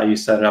this is how you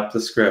set up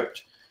the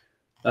script.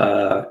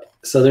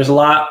 So there's a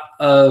lot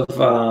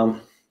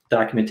of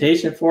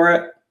documentation for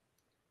it.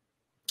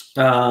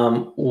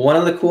 One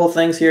of the cool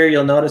things here,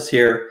 you'll notice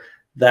here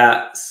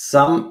that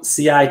some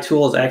CI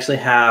tools actually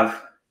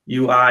have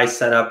UI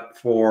set up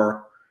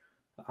for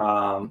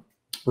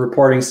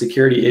reporting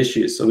security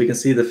issues. So we can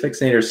see the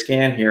Fixinator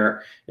scan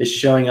here is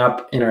showing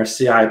up in our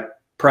CI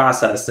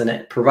process, and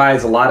it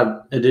provides a lot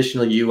of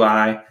additional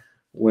UI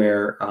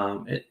where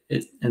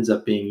it ends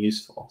up being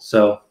useful.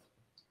 So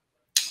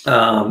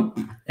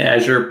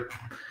Azure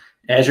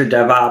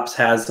DevOps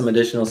has some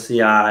additional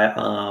CI,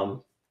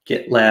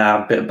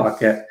 GitLab,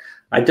 Bitbucket.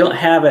 I don't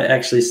have it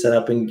actually set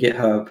up in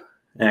GitHub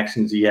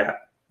Actions yet,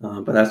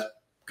 but that's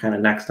kind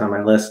of next on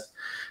my list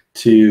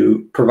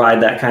to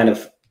provide that kind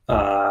of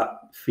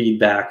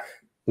feedback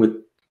with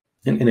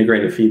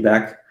integrated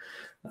feedback.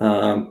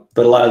 But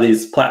a lot of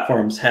these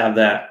platforms have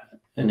that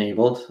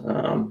enabled.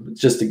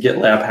 Just the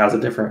GitLab has a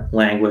different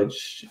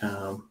language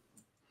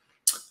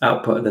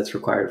output that's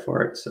required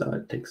for it. So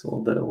it takes a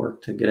little bit of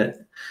work to get it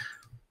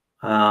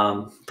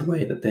the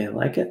way that they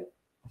like it.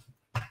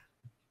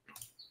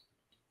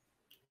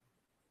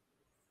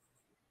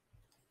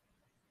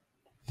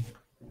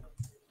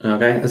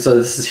 Okay, and so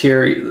this is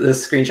here,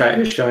 this screenshot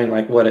is showing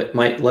like what it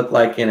might look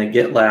like in a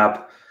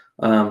GitLab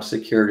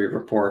security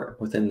report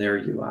within their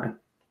UI.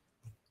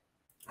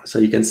 So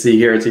you can see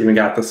here, it's even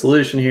got the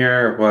solution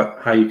here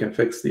of how you can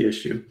fix the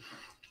issue.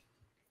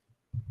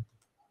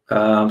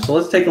 So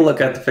let's take a look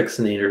at the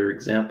Fixinator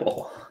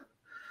example.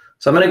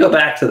 So I'm going to go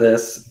back to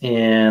this,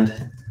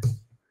 and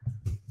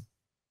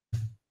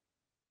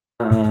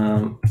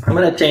I'm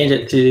going to change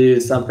it to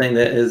something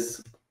that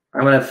is,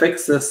 I'm going to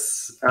fix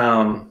this,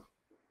 I'm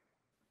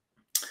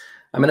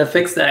going to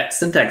fix that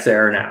syntax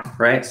error now,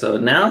 right? So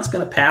now it's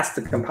going to pass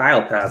the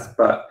compile test,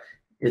 but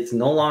it's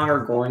no longer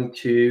going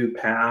to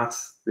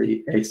pass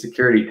a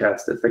security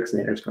test that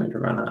Fixinator is going to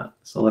run on.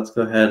 So let's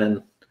go ahead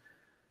and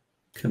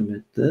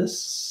commit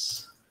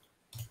this.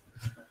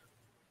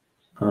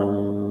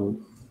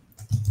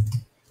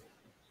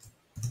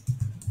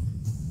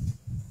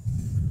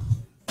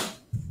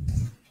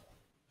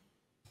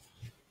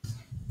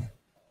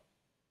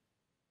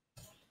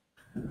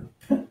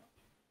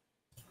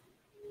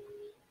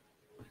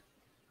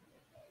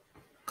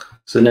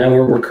 So now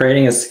we're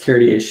creating a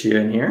security issue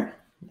in here.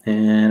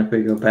 And if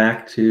we go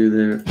back to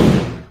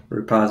the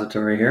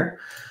repository here,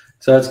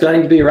 so it's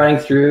going to be running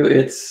through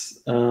its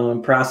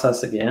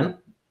process again.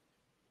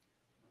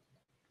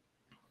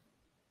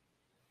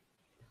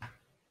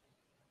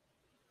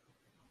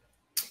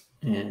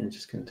 And it's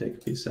just going to take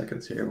a few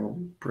seconds here. We'll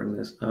bring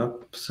this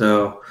up.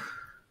 So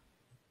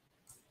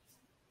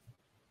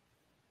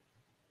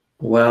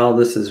while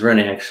this is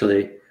running,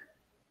 actually,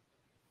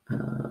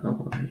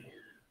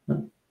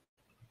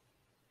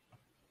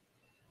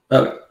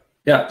 oh,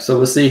 yeah, so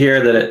we'll see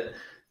here that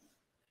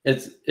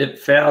it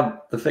failed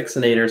the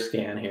Fixinator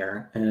scan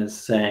here and is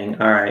saying,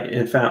 all right,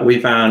 we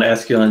found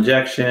SQL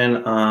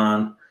injection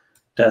on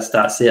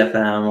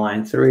test.cfm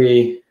line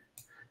 3,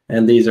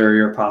 and these are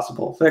your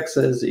possible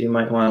fixes that you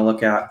might want to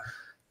look at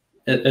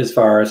as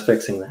far as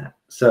fixing that.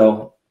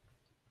 So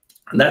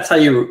that's how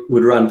you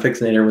would run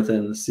Fixinator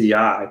within the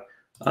CI,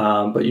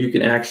 but you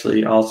can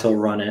actually also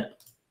run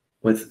it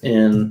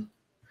within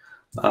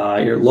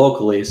your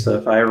locally. So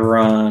if I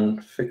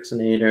run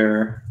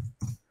Fixinator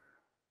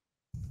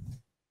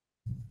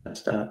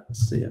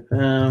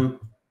test.cfm,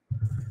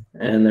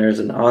 and there's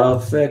an auto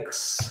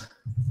fix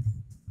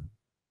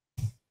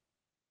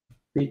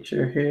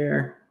feature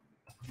here.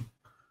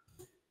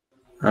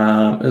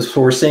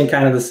 So we're seeing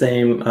kind of the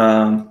same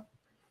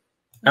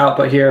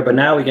output here, but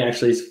now we can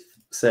actually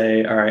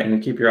say, all right,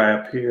 and keep your eye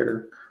up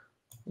here.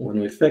 When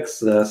we fix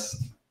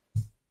this,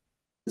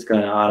 it's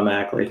going to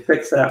automatically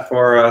fix that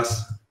for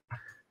us.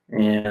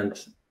 And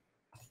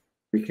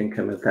we can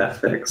commit that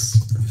fix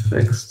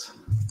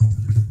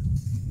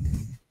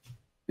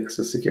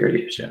the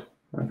security issue.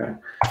 Okay,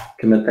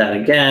 commit that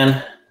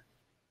again,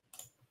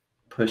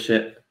 push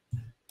it,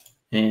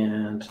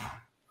 and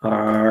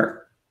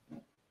our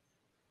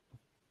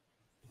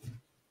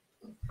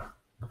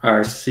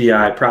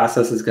CI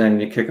process is going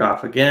to kick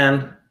off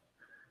again.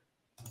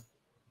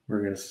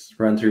 We're going to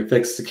run through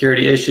fix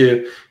security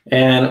issue,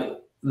 and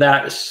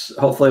that's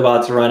hopefully while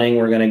it's running,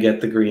 we're going to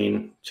get the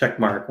green check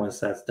mark once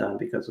that's done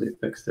because we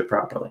fixed it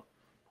properly.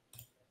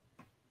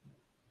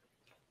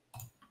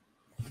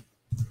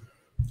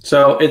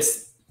 So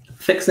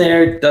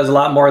Fixinator does a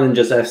lot more than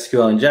just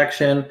SQL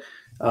injection.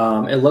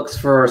 It looks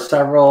for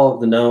several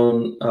of the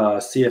known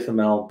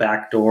CFML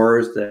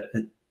backdoors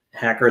that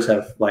hackers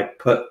have like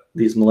put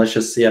these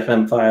malicious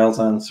CFM files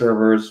on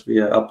servers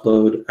via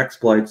upload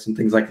exploits and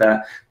things like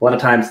that. A lot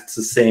of times it's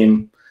the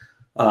same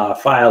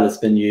file that's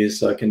been used,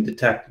 so it can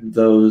detect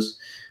those.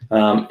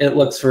 It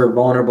looks for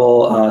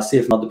vulnerable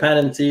CFML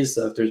dependencies.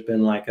 So if there's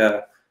been like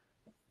a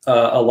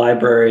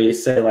library,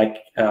 say like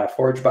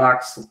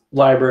ForgeBox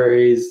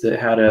libraries that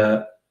had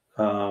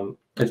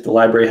if the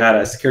library had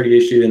a security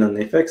issue and then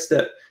they fixed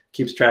it,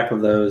 keeps track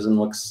of those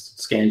and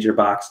scans your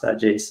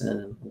box.json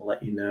and will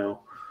let you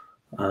know.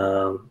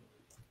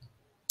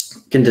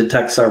 Can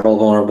detect several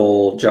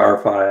vulnerable jar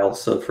files.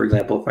 So for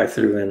example, if I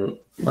threw in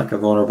like a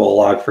vulnerable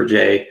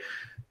log4j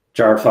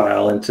jar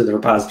file into the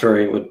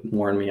repository, it would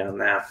warn me on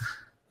that.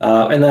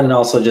 And then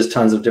also just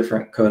tons of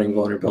different coding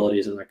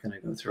vulnerabilities. I'm not going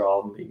to go through all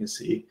of them. You can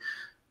see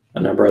a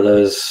number of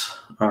those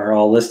are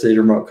all listed: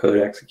 remote code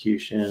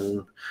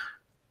execution,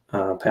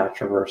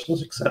 patch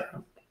reversals,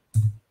 etc.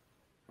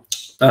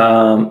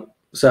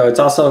 So it's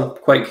also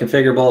quite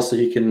configurable, so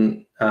you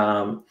can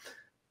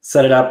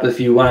set it up if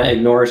you want to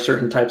ignore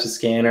certain types of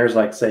scanners,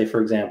 like say,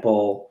 for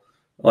example,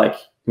 like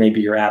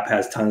maybe your app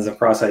has tons of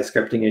cross-site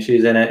scripting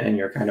issues in it and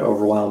you're kind of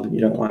overwhelmed and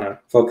you don't want to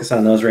focus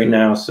on those right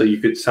now. So you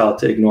could tell it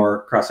to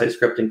ignore cross-site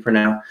scripting for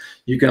now.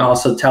 You can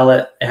also tell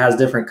it has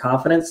different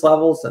confidence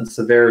levels and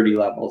severity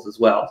levels as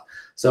well.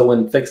 So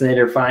when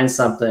Fixinator finds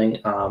something,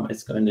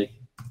 it's going to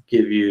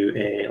give you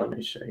let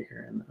me show you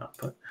here in the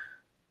output.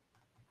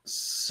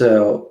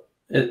 So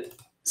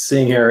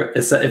seeing here,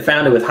 it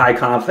found it with high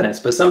confidence,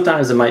 but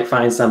sometimes it might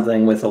find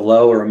something with a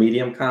low or a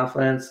medium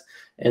confidence.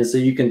 And so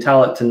you can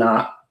tell it to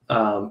not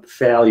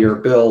fail your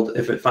build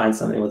if it finds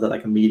something with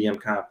like a medium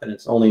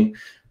confidence. Only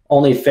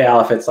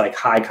fail if it's like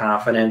high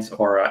confidence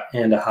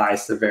and a high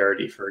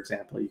severity, for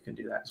example. You can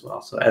do that as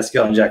well. So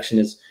SQL injection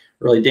is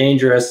really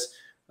dangerous.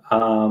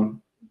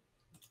 So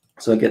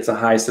it gets a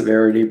high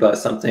severity, but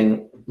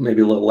something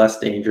maybe a little less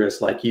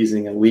dangerous, like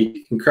using a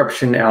weak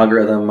encryption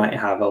algorithm, might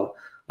have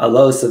a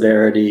low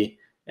severity,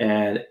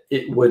 and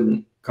it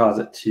wouldn't cause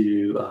it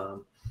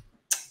to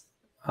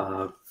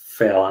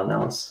fail on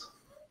those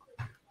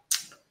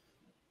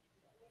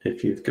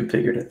if you've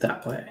configured it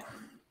that way.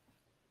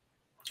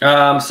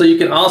 So you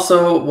can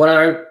also, one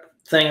other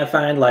thing I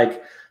find,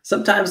 like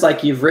sometimes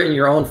like you've written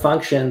your own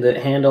function that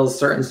handles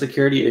certain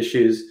security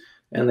issues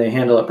and they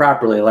handle it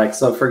properly. Like,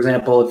 so for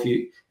example, if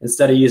you,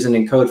 instead of using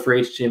encode for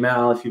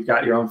HTML, if you've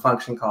got your own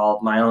function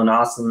called my own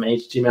awesome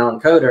HTML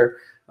encoder,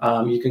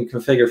 you can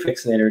configure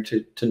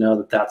Fixinator to know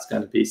that that's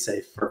going to be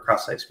safe for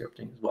cross-site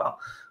scripting as well.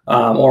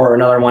 Or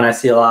another one I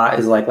see a lot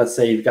is like, let's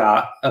say you've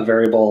got a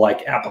variable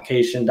like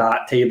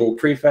application.table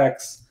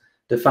prefix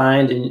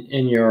defined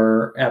in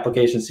your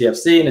application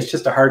CFC, and it's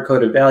just a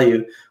hard-coded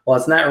value. Well,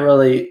 it's not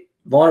really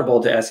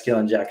vulnerable to SQL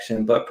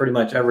injection, but pretty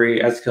much every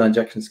SQL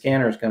injection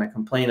scanner is going to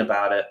complain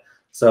about it.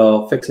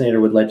 So Fixinator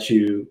would let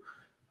you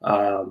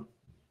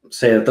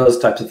say that those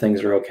types of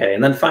things are okay.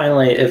 And then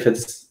finally, if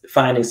it's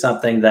finding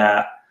something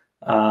that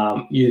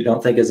you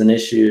don't think is an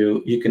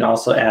issue, you can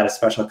also add a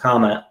special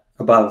comment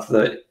above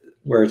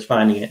where it's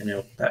finding it,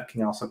 and that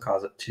can also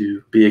cause it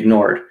to be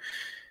ignored.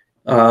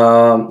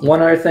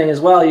 One other thing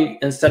as well,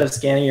 instead of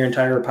scanning your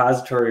entire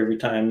repository every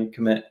time you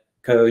commit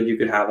code, you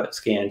could have it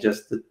scan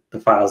just the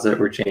files that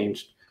were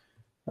changed,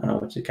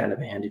 which is kind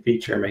of a handy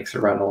feature. It makes it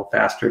run a little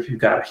faster if you've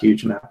got a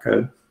huge amount of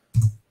code.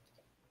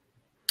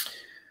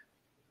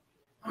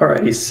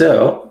 Alrighty,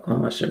 so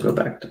I should go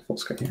back to full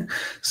screen here.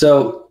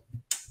 So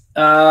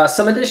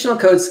some additional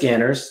code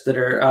scanners that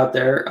are out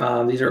there.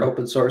 These are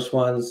open source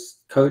ones: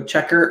 Code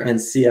Checker and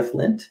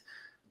CFLint.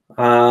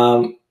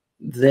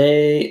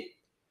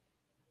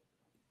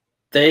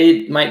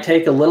 They might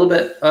take a little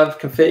bit of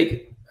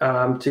config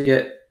to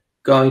get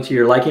going to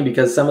your liking,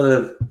 because some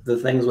of the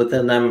things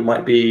within them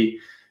might be,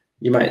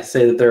 you might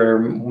say that they're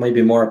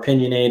maybe more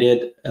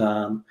opinionated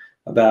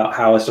about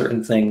how a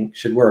certain thing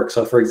should work.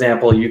 So for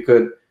example, you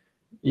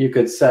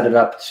could set it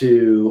up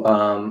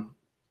to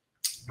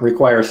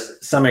require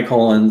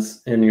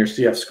semicolons in your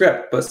CF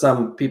script, but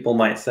some people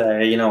might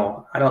say, you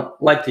know, I don't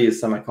like to use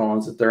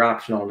semicolons if they're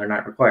optional and they're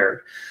not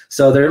required.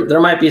 So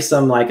there might be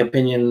some like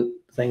opinion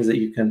things that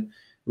you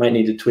might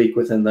need to tweak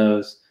within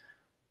those.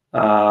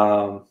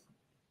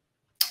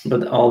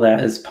 But all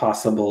that is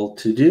possible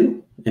to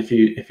do if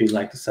you'd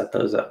like to set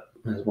those up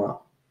as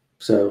well.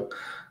 So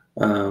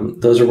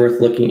those are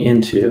worth looking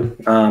into.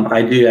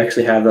 I do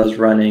actually have those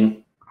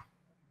running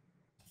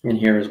in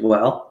here as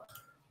well.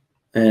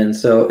 And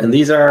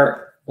these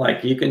are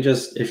like, you can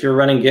just, if you're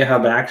running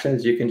GitHub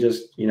Actions, you can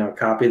just,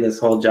 copy this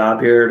whole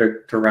job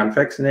here to run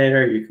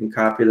Fixinator. You can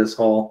copy this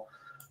whole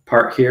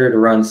part here to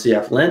run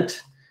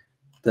CFLint.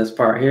 This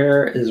part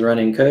here is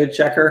running Code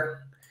Checker.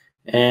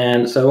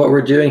 And so what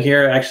we're doing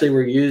here, actually,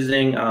 we're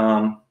using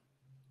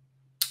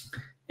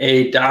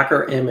a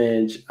Docker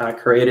image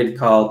created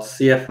called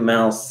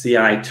CFML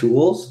CI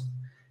Tools,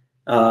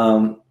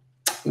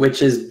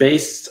 which is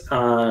based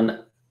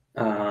on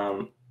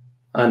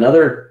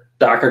another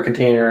Docker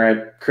container I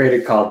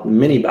created called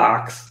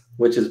Minibox,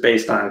 which is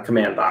based on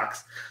command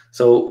box.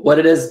 So what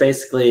it is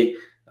basically,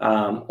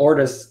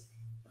 Ortus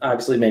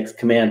obviously makes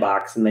command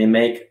box, and they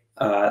make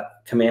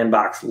command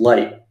box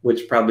Lite,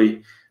 which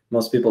probably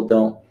most people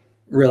don't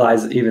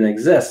realize it even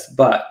exists.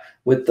 But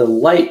with the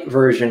Lite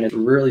version, it's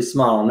really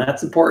small, and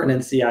that's important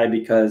in CI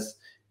because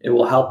it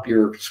will help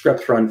your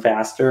scripts run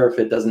faster if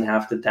it doesn't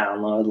have to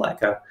download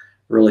like a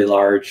really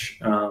large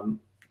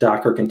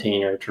Docker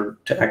container to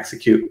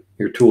execute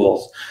your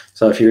tools.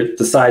 So if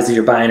the size of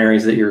your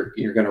binaries that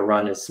you're going to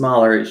run is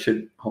smaller, it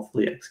should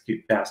hopefully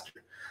execute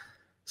faster.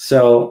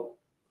 So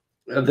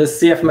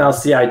this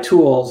CFML CI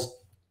tools,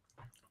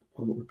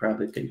 we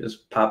probably can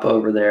just pop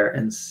over there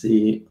and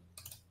see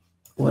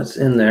what's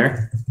in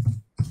there.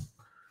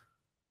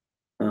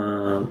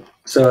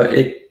 So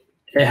it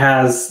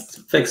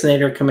has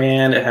Fixinator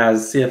command, it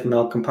has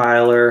CFML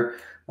compiler,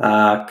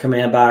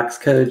 command box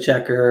code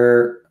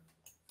checker,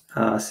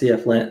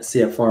 CFLint,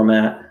 CF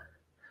format,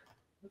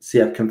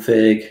 CF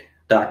config,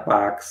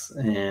 docbox,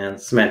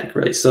 and semantic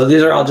release. So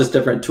these are all just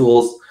different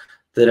tools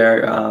that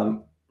are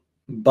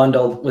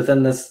bundled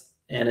within this,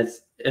 and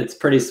it's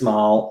pretty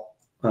small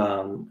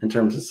in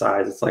terms of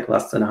size. It's like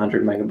less than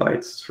 100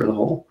 megabytes for the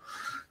whole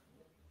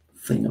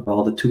thing of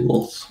all the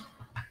tools.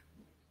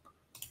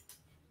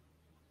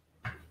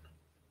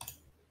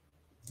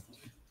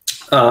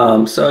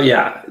 So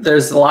yeah,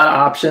 there's a lot of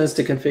options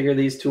to configure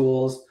these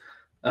tools.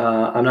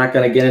 I'm not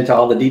going to get into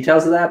all the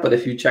details of that, but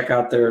if you check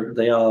out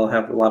they all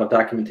have a lot of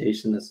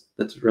documentation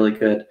that's really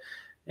good,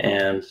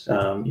 and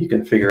you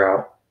can figure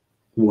out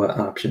what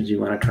options you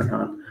want to turn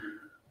on.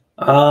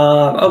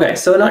 Okay,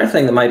 so another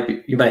thing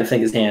that you might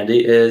think is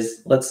handy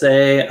is, let's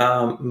say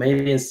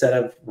maybe instead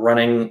of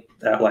running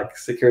that like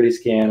security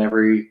scan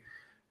every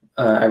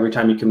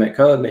time you commit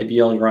code, maybe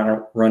you only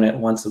run it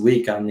once a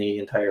week on the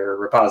entire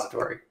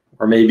repository.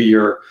 Or maybe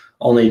you're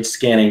only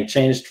scanning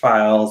changed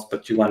files,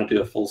 but you want to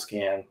do a full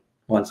scan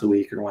once a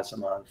week or once a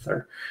month.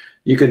 Or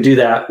you could do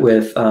that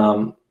with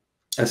a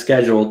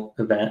scheduled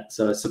event.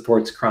 So it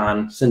supports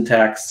cron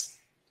syntax.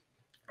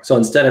 So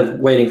instead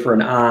of waiting for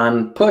an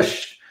on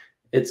push,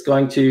 it's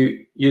going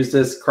to use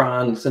this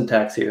cron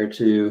syntax here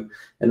to,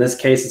 in this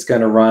case, it's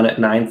going to run at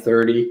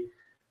 9:30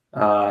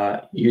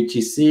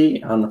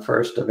 UTC on the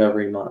 1st of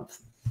every month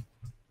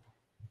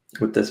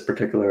with this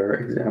particular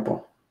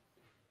example.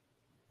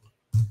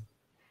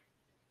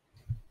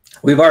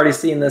 We've already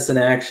seen this in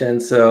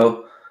action.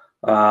 So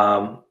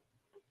on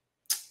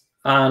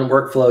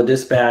workflow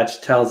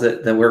dispatch tells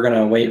it that we're going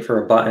to wait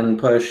for a button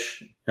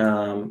push.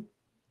 And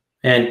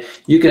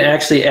you can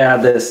actually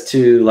add this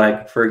to,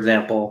 like, for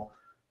example,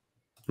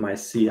 my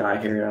CI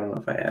here. I don't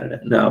know if I added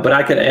it. No, but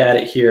I could add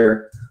it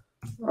here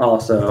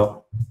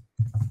also.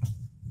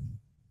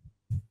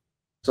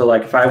 So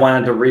like if I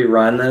wanted to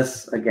rerun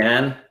this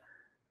again,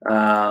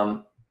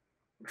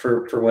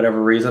 for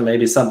whatever reason,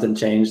 maybe something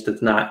changed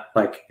that's not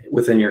like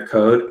within your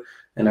code,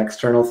 an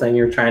external thing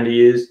you're trying to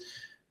use,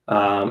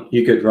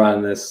 you could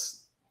run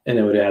this and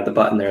it would add the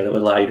button there that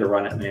would allow you to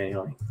run it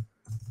manually.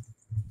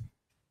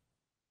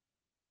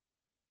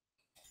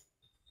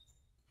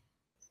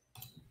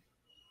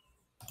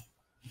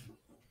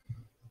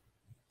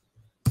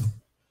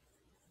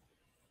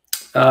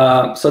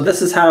 So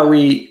this is how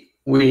we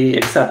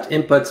accept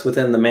inputs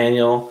within the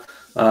manual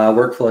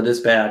workflow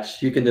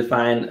dispatch. You can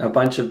define a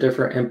bunch of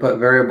different input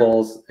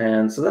variables,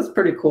 and so that's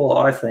pretty cool,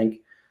 I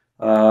think.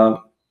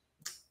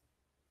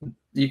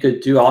 You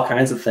could do all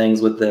kinds of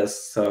things with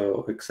this,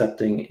 so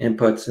accepting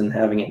inputs and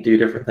having it do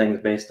different things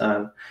based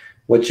on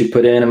what you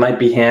put in. It might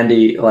be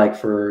handy like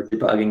for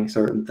debugging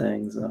certain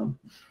things.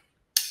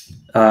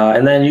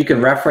 And then you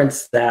can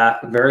reference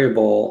that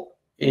variable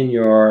in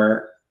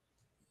your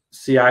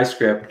CI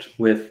script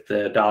with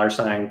the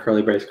 $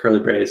 curly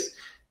brace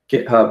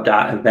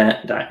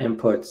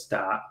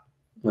github.event.inputs.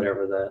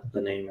 Whatever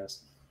the name is.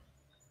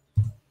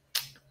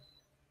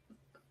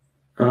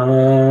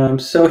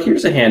 So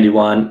here's a handy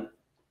one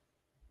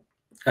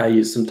I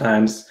use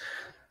sometimes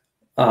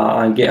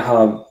on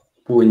GitHub.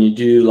 When you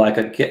do like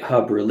a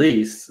GitHub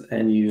release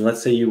and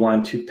let's say you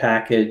want to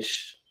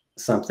package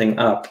something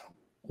up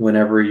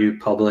whenever you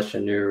publish a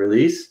new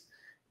release,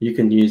 you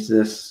can use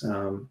this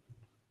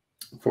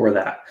for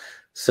that.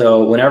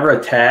 So whenever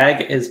a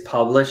tag is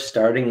published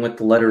starting with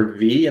the letter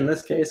V in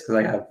this case, because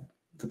I have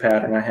the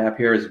pattern I have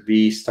here is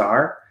V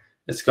star,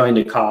 it's going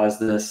to cause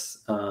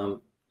this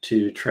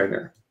to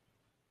trigger.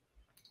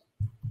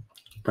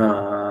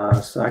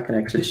 So I can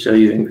actually show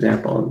you an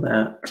example of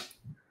that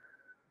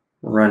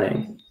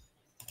running.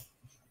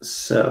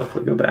 So if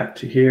we go back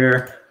to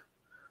here,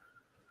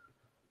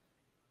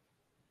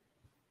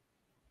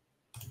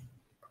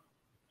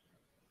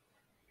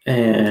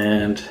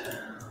 and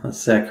let's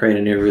say I create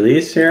a new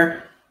release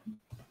here.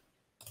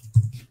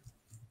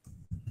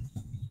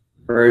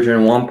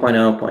 Version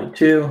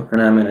 1.0.2,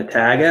 and I'm going to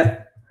tag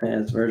it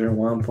as version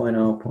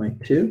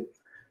 1.0.2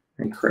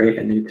 and create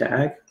a new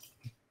tag.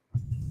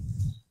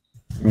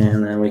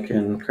 And then we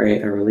can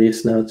create a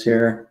release notes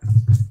here.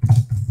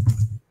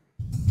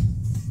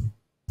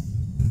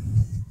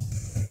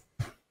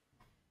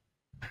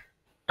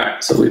 All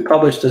right, so we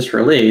published this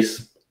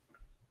release.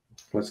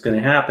 What's going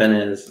to happen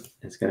is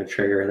it's going to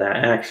trigger that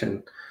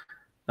action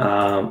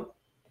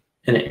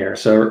in here.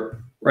 So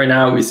right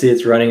now we see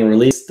it's running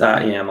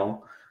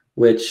release.yaml,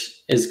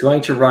 which is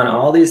going to run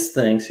all these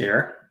things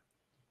here.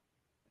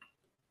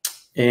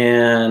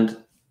 And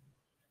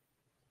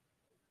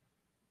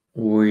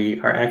we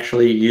are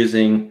actually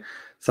using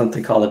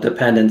something called a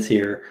dependence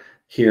here.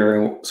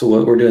 So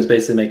what we're doing is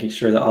basically making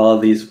sure that all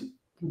of these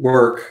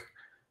work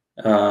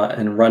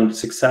and run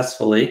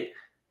successfully.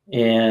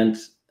 And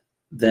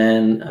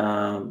then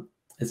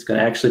it's going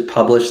to actually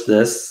publish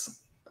this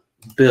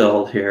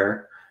build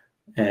here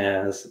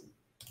as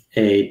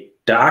a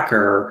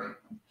Docker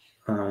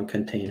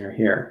container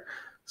here.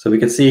 So we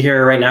can see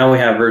here right now we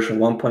have version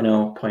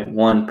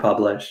 1.0.1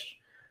 published.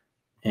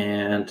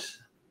 And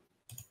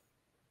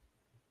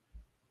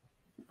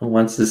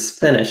once this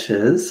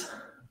finishes,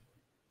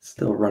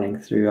 still running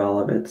through all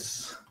of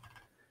its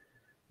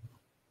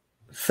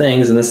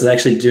things, and this is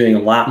actually doing a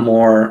lot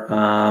more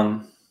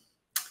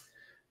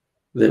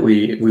that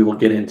we will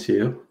get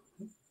into.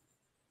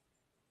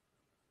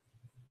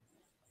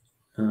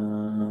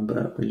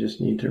 But we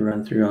just need to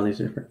run through all these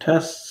different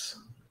tests.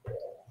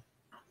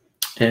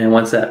 And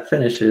once that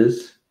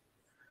finishes,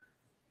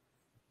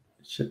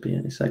 it should be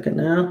any second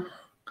now,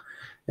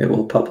 it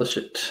will publish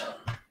it.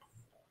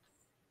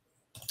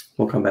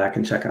 We'll come back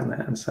and check on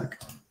that in a second.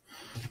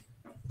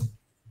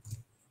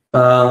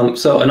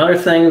 So another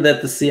thing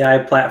that the CI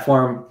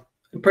platform,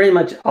 pretty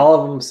much all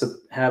of them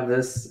have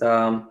this,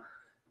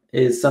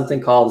 is something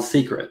called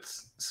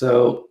secrets.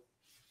 So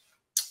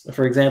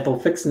for example,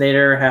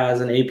 Fixinator has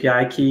an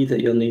API key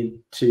that you'll need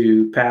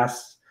to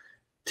pass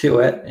to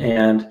it.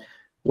 And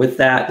with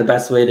that, the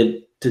best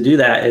way to do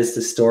that is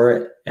to store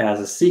it as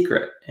a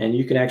secret. And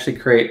you can actually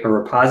create a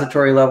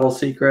repository level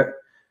secret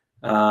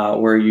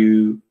where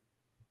you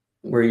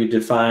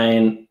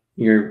define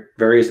your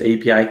various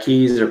API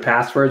keys or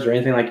passwords or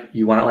anything like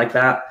you want it like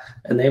that,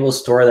 and they will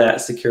store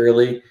that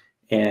securely.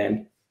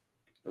 And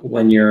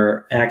when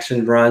your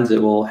action runs, it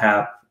will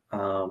have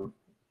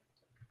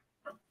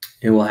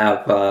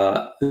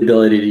the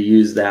ability to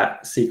use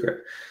that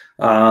secret.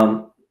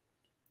 The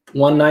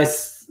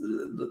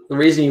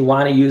reason you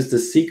want to use the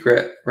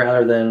secret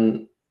rather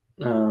than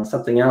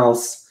something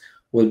else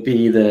would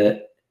be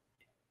that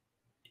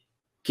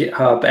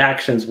GitHub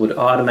Actions would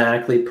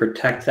automatically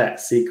protect that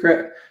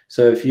secret.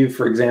 So if you,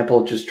 for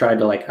example, just tried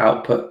to like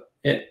output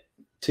it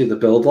to the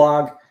build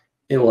log,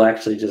 it will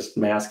actually just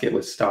mask it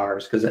with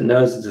stars because it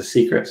knows it's a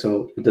secret,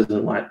 so it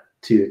doesn't want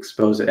to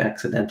expose it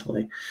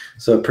accidentally.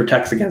 So it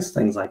protects against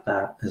things like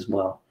that as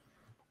well.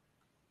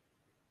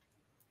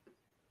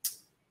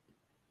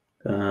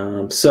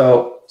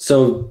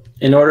 So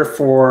in order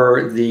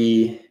for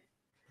the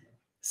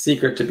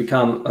secret to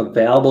become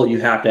available, you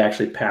have to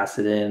actually pass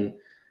it in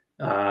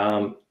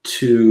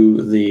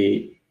to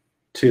the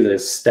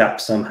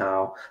step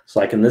somehow. So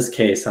like in this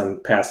case,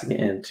 I'm passing it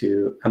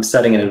into, I'm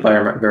setting an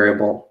environment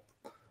variable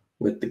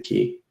with the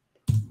key.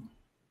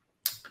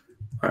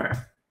 All right,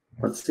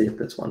 let's see if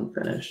this one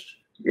finished.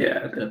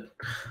 Yeah, it did.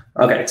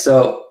 Okay,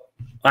 so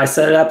I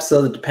set it up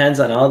so it depends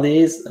on all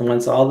these, and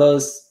once all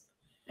those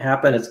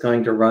happen, it's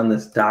going to run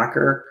this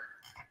Docker.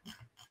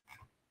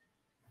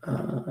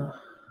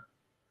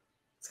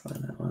 Let's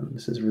find that one.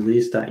 This is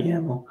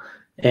release.yaml.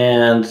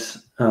 And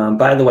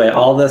by the way,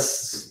 all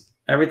this,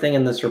 everything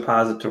in this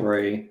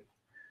repository,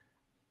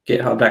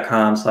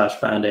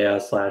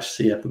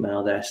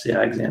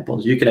 github.com/foundao/cfml-ci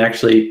examples, you can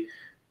actually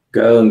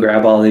go and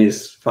grab all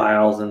these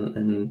files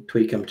and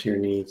tweak them to your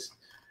needs.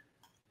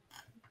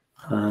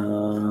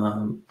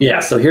 Yeah,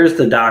 so here's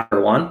the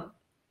Docker one.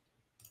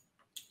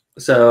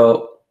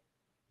 So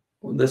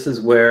this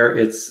is where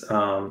it's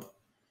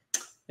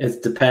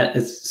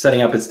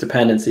setting up its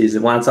dependencies.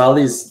 It wants all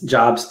these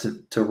jobs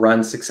to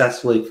run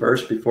successfully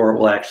first before it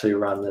will actually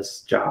run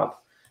this job,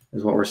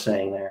 is what we're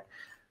saying there.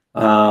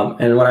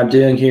 And what I'm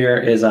doing here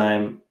is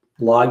I'm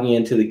logging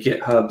into the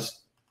GitHub's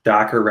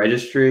Docker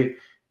registry,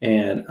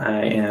 and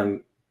I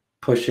am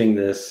pushing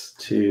this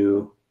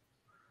to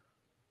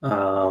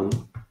the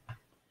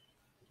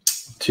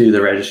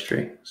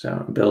registry.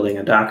 So I'm building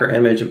a Docker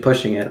image and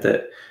pushing it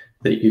that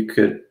you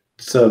could.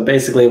 So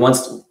basically,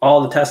 once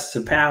all the tests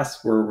have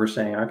passed, we're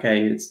saying,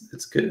 okay,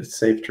 it's good, it's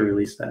safe to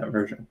release that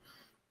version,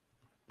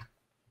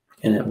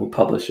 and it will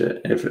publish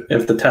it.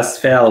 If the tests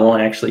fail, it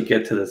won't actually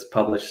get to this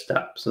publish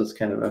step. So it's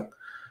kind of a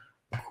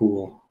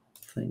cool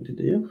thing to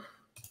do.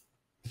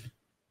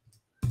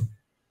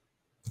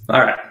 All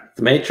right,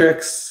 the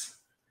matrix,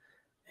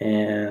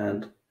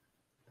 and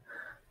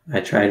I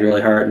tried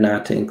really hard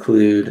not to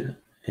include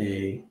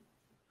a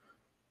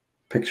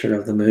picture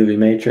of the movie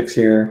Matrix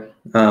here.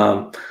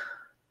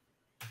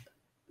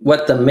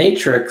 What the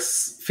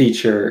matrix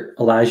feature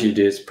allows you to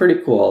do is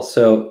pretty cool.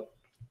 So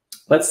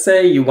let's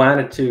say you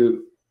wanted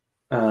to,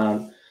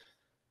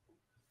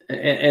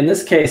 in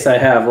this case, I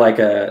have like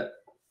a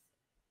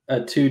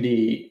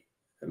 2D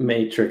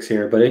matrix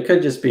here, but it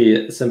could just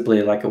be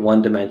simply like a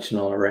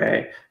one-dimensional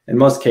array. In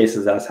most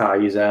cases, that's how I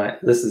use it.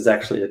 This is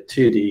actually a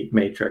 2D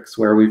matrix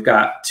where we've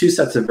got two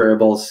sets of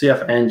variables,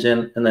 CF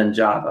engine and then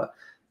Java.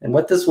 And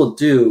what this will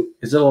do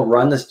is it will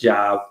run this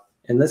job.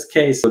 In this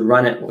case, it would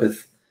run it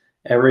with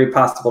every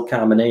possible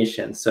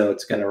combination. So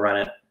it's going to run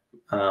it,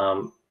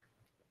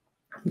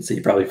 let's see,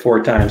 probably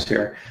 4 times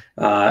here.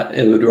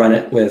 It would run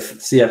it with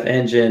CF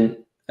Engine,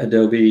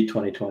 Adobe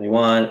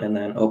 2021, and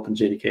then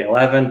OpenJDK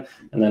 11,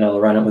 and then it'll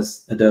run it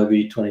with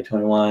Adobe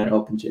 2021,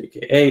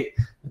 OpenJDK 8,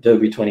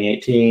 Adobe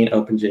 2018,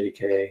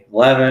 OpenJDK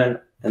 11,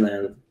 and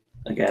then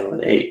again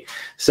with 8.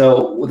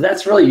 So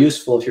that's really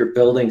useful if you're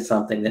building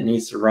something that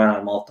needs to run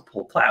on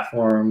multiple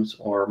platforms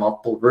or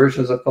multiple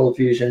versions of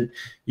ColdFusion.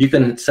 You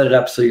can set it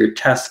up so your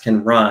tests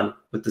can run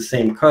with the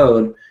same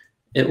code.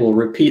 It will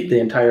repeat the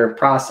entire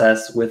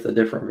process with a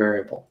different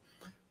variable.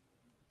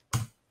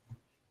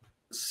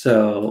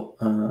 So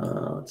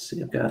let's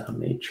see, I've got a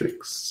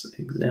matrix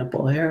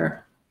example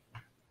here.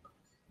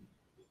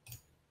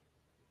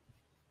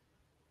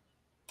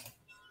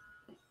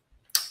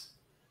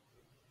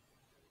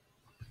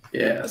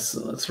 Yeah,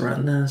 so let's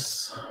run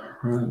this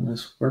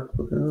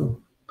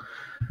workflow.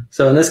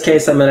 So in this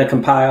case, I'm going to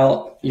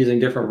compile using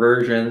different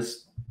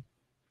versions.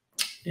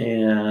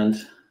 And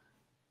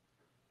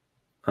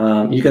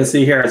you can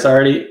see here, it's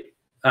already,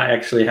 I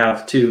actually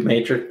have 2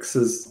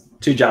 matrices,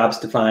 2 jobs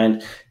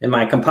defined. In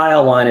my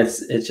compile one,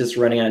 it's just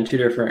running on 2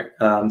 different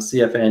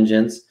CF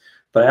engines.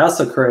 But I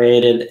also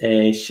created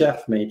a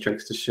chef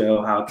matrix to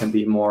show how it can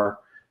be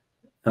more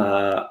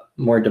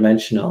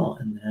dimensional.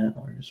 And then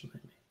where's my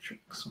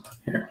matrix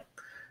here?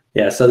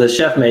 Yeah, so the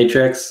chef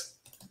matrix,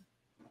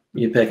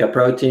 you pick a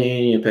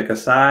protein, you pick a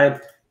side,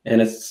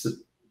 and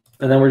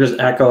then we're just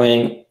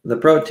echoing the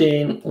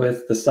protein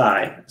with the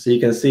side. So you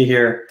can see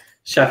here,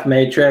 chef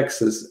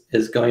matrix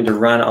is going to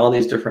run all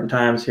these different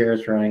times here.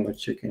 It's running with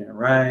chicken and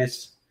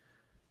rice,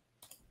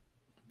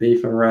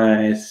 beef and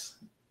rice.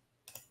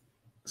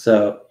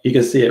 So you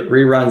can see it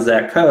reruns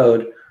that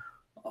code.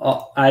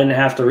 I didn't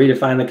have to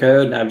redefine the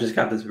code. I've just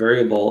got this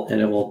variable, and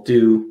it will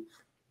do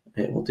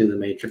the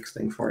matrix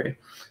thing for you.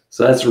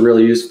 So that's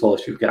really useful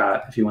if you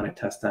want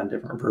to test on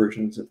different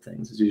versions of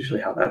things. Is usually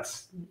how that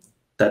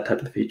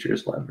type of feature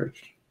is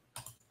leveraged.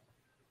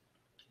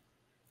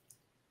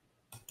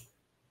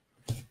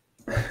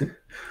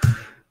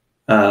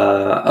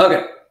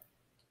 Okay,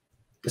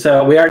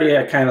 so we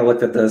already kind of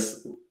looked at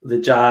this, the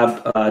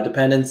job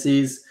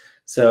dependencies.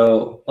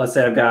 So let's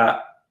say I've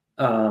got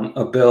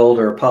a build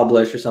or a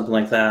publish or something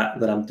like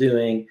that I'm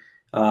doing.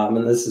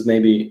 And this is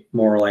maybe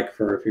more like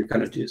for if you're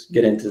going to just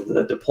get into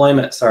the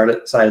deployment side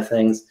of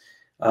things.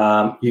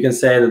 You can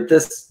say that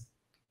this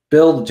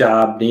build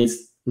job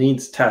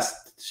needs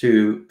tests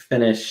to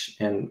finish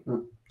and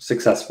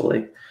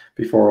successfully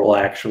before it will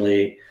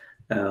actually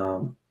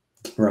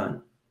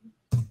run.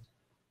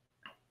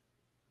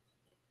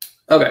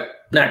 Okay,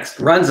 next,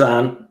 runs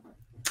on.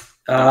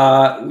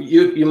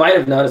 You might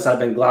have noticed I've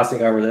been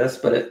glossing over this,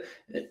 but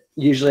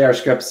usually our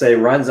scripts say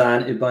runs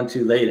on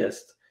Ubuntu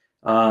latest,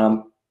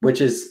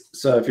 which is,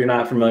 so if you're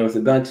not familiar with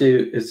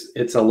Ubuntu,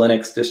 it's a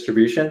Linux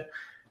distribution.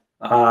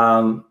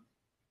 And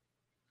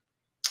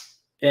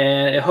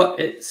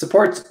it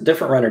supports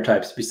different runner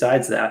types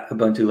besides that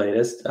Ubuntu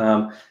latest.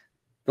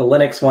 The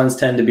Linux ones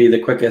tend to be the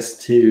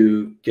quickest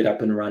to get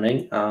up and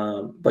running,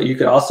 but you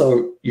could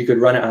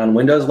run it on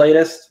Windows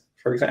latest,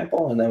 for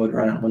example, and that would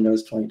run on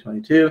Windows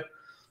 2022.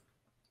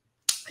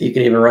 You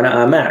can even run it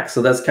on Mac.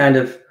 So that's kind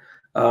of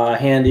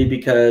handy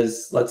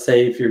because let's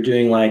say if you're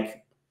doing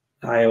like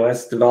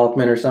iOS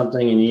development or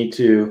something, and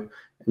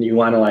you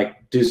want to like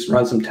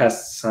run some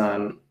tests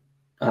on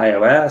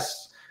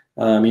iOS,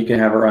 you can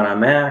have it run on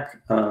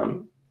Mac.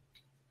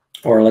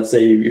 Or let's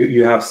say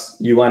you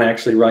want to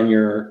actually run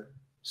your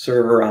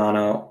server on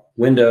a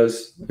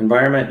Windows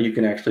environment, you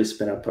can actually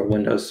spin up a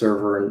Windows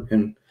server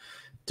and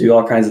do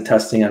all kinds of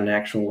testing on an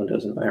actual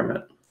Windows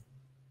environment.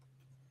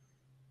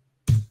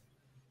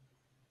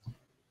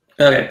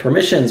 Okay,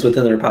 permissions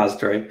within the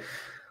repository.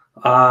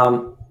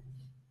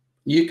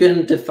 You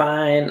can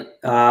define,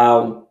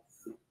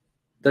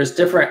 there's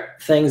different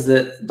things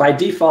that by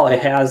default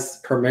it has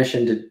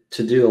permission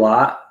to do a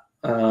lot.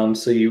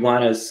 So you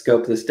want to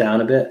scope this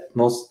down a bit.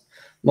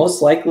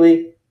 Most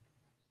likely,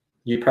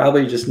 you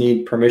probably just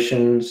need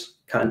permissions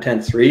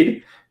contents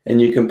read,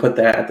 and you can put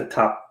that at the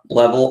top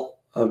level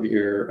of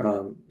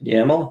your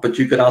YAML, but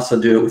you could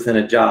also do it within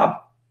a job.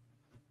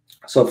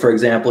 So for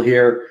example,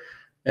 here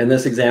in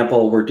this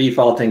example, we're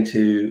defaulting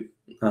to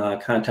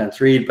contents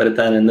read, but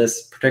then in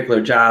this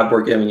particular job,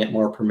 we're giving it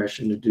more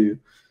permission to do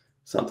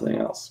something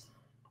else.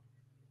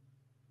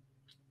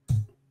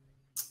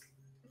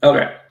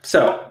 Okay,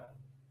 so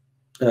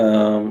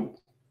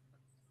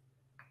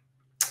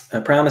I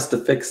promised to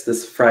fix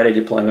this Friday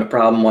deployment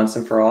problem once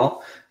and for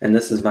all, and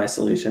this is my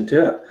solution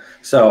to it.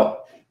 So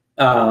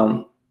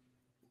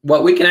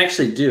what we can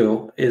actually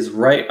do is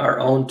write our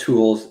own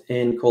tools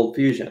in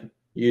ColdFusion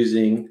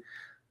using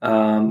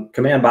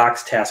command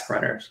box task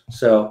runners.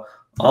 So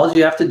all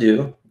you have to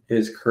do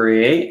is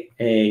create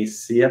a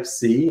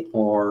CFC,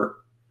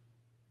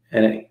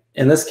 and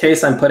in this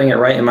case, I'm putting it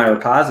right in my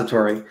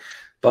repository,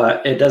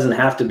 but it doesn't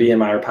have to be in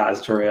my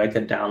repository. I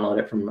could download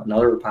it from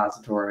another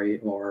repository,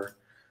 or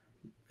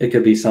it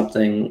could be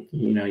something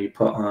you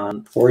put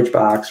on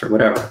ForageBox or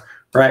whatever.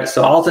 Right.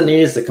 So all it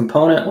needs is a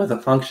component with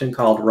a function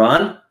called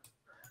run,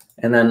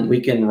 and then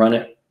we can run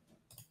it.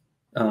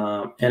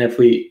 And if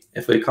we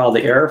call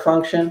the error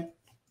function,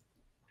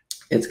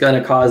 it's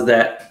going to cause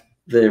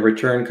the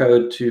return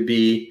code to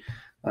be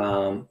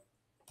a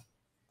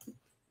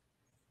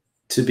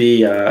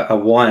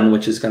 1,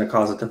 which is going to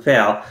cause it to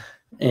fail.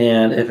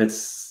 And if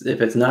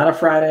it's not a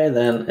Friday,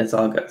 then it's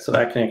all good. So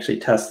I can actually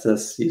test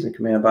this using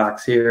command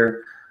box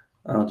here.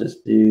 I'll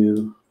just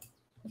do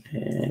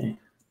a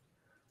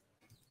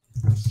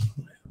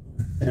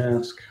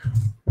task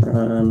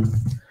run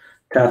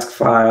task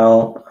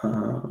file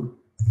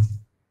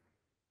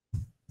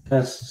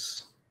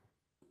tests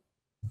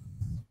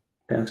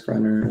task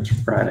runners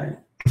Friday.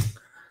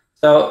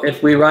 So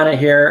if we run it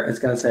here, it's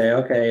going to say,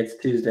 okay, it's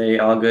Tuesday,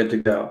 all good to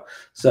go.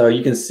 So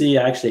you can see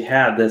I actually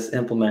had this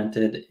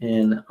implemented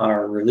in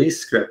our release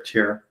script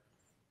here.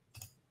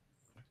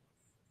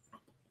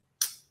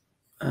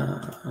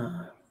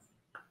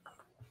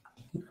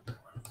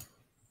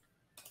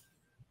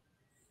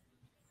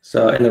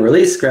 So in the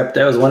release script,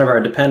 that was one of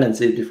our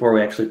dependencies before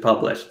we actually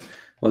published,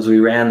 was we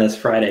ran this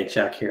Friday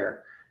check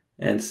here.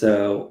 And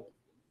so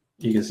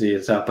you can see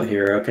it's up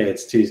here. Okay,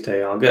 it's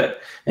Tuesday, all good.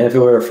 And if it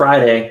were a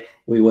Friday,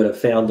 we would have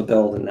failed to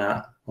build and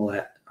not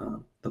let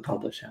the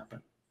publish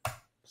happen.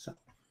 So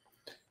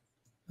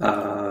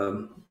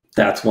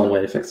that's one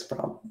way to fix the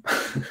problem.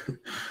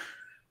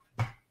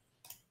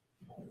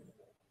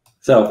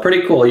 So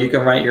pretty cool. You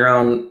can write your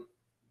own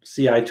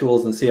CI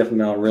tools in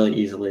CFML really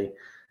easily.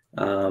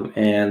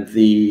 And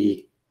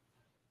the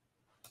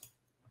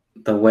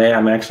way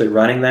I'm actually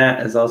running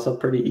that is also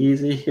pretty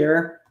easy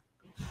here.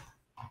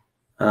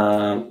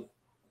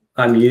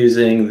 I'm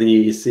using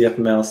the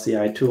CFML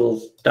CI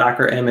tools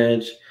Docker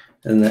image,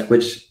 and that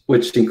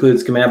which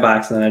includes command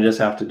box, and then I just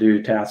have to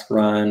do task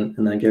run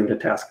and then give it a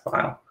task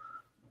file.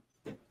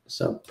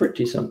 So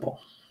pretty simple.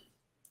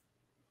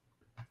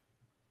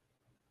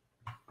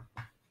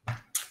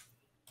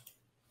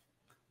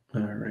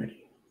 All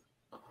righty.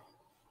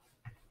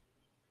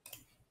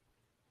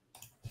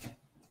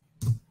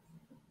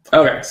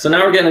 Okay, so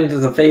now we're getting into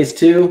the phase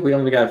 2. We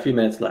only got a few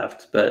minutes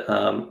left, but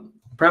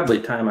probably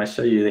time I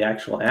show you the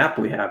actual app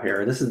we have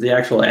here. This is the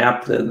actual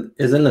app that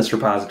is in this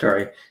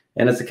repository,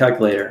 and it's a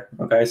calculator.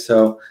 Okay,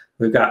 so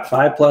we've got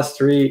 5 plus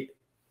 3.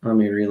 Let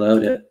me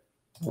reload it.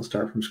 We'll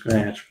start from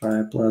scratch.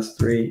 5 plus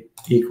 3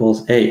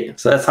 equals 8.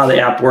 So that's how the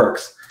app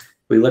works.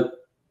 We look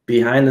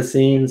behind the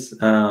scenes,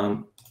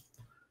 and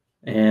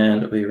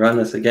we run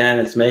this again.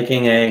 It's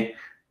making a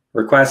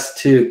request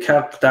to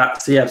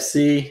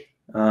calc.cfc,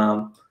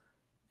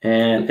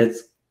 and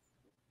it's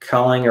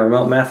calling a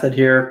remote method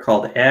here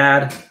called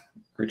add.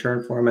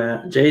 Return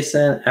format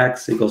JSON,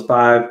 x equals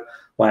 5,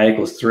 y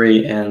equals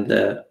 3, and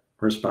the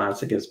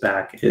response it gives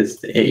back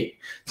is the 8.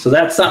 So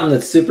that's something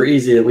that's super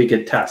easy that we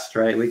could test,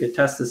 right? We could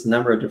test this a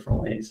number of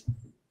different ways.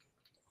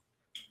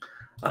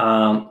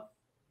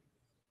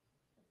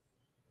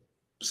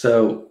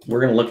 So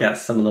we're going to look at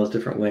some of those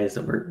different ways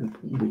that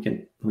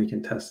we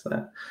can test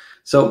that.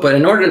 So, but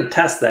in order to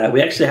test that,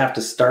 we actually have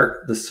to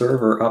start the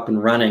server up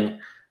and running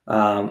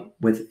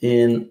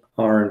within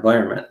our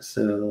environment.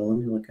 So let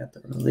me look at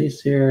the release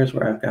here is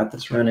where I've got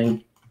this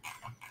running,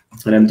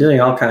 and I'm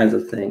doing all kinds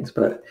of things,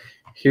 but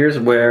here's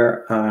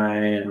where I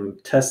am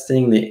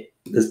testing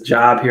this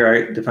job here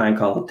I defined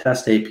called the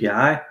test API.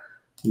 I'm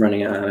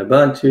running it on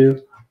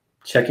Ubuntu,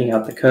 checking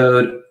out the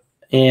code,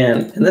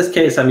 and in this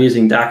case I'm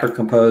using Docker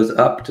Compose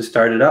up to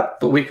start it up,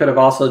 but we could have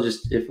also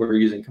just, if we're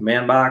using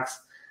command box,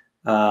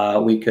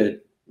 we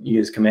could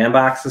use command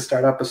box to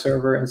start up a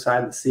server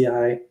inside the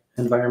CI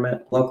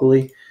environment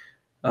locally.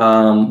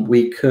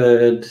 We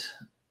could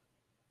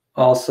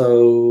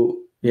also,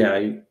 yeah,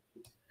 in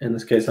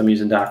this case I'm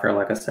using Docker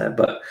like I said,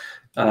 but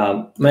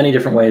many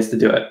different ways to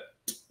do it.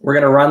 We're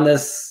going to run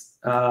this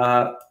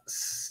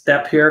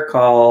step here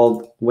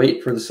called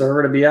wait for the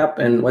server to be up,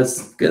 and what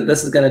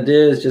this is going to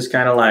do is just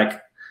kind of like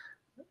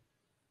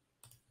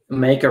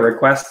make a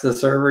request to the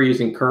server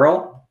using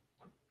curl.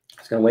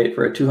 It's going to wait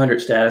for a 200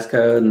 status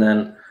code, and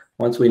then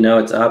once we know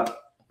it's up,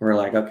 we're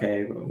like,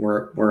 okay,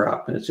 we're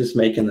up. And it's just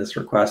making this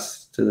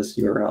request to this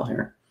URL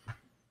here.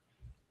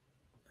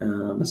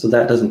 So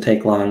that doesn't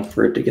take long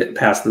for it to get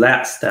past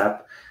that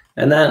step.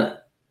 And then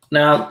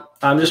now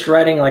I'm just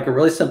writing like a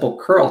really simple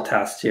curl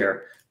test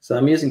here. So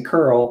I'm using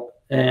curl,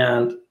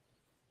 and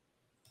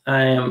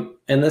I am,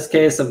 in this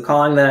case, I'm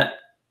calling that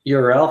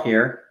URL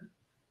here,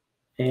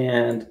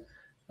 and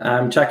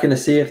I'm checking to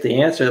see if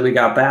the answer that we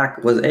got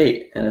back was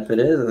 8. And if it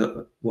is,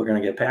 we're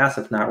going to get pass.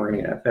 If not, we're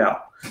going to get a fail.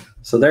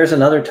 So there's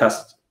another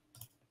test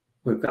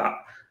we've got.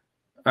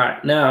 All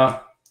right,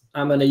 now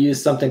I'm going to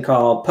use something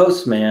called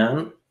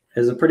Postman.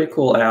 It's a pretty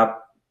cool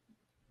app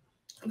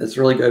that's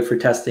really good for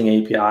testing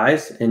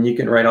APIs, and you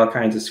can write all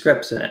kinds of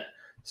scripts in it.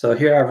 So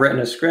here I've written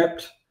a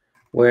script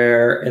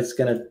where it's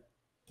going to,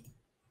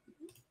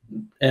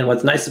 and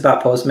what's nice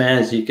about Postman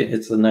is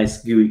it's a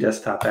nice GUI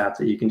desktop app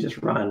that you can just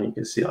run. You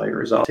can see all your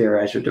results here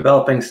as you're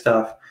developing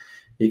stuff.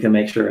 You can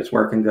make sure it's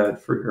working good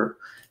for your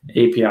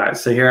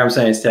APIs. So here I'm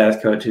saying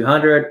status code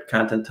 200,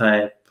 content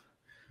type,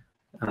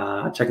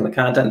 checking the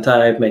content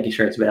type, making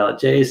sure it's valid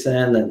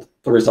JSON, and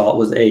the result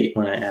was 8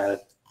 when I added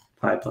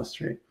 5 plus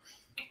 3.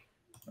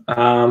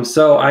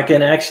 So I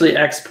can actually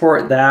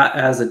export that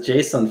as a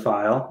JSON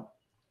file,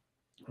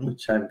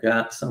 which I've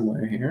got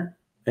somewhere here.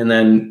 And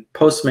then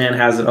Postman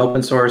has an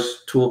open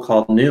source tool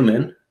called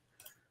Newman,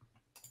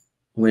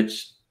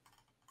 which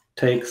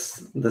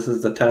takes, this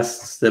is the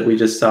tests that we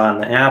just saw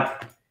in the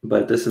app,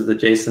 but this is the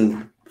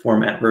JSON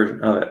format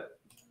version of it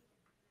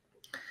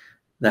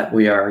that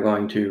we are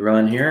going to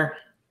run here.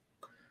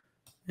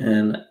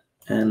 And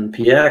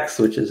npx,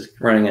 which is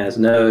running as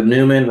node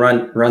Newman,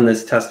 run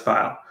this test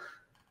file.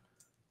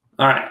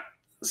 All right,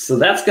 so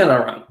that's gonna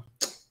run.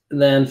 And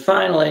then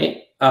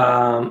finally,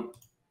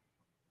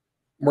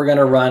 we're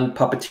gonna run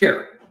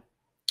Puppeteer.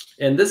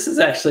 And this is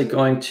actually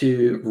going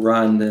to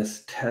run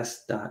this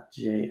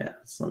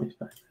test.js. Let me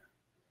find that.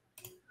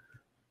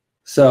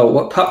 So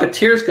what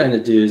Puppeteer is going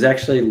to do is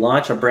actually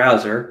launch a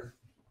browser,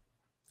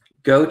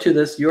 go to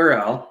this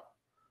URL,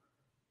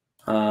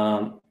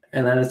 and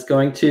then it's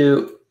going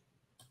to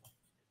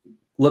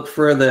look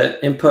for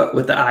the input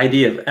with the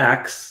ID of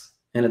X,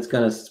 and it's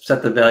going to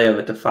set the value of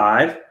it to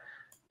 5.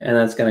 And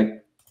then it's going to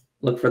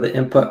look for the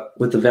input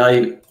with the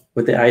value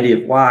with the ID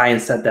of Y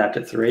and set that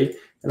to 3.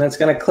 And then it's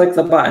going to click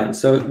the button.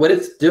 So what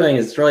it's doing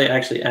is it's really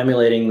actually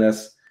emulating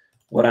this.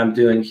 What I'm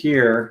doing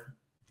here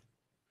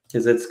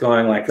is it's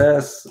going like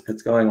this.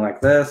 It's going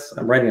like this.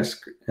 I'm writing a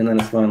script, and then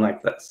it's going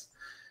like this.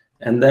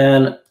 And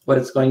then what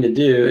it's going to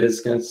do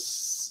is going to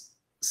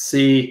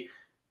see,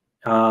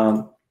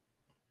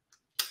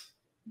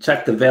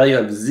 check the value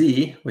of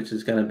Z, which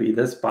is going to be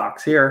this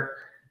box here,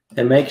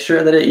 and make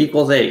sure that it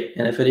equals 8.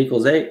 And if it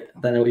equals 8,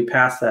 then we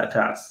pass that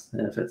test.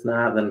 And if it's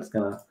not, then it's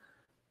going to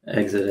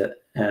exit it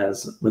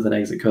as with an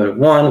exit code of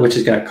 1, which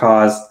is going to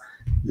cause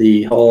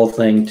the whole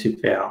thing to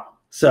fail.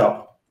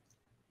 So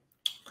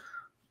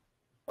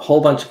a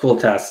whole bunch of cool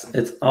tests.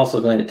 It's also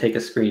going to take a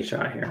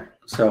screenshot here.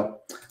 So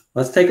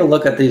let's take a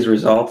look at these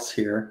results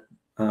here.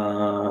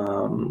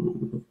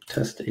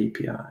 Test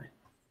API.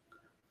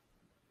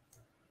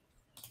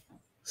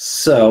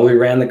 So we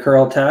ran the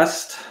curl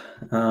test.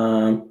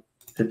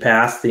 It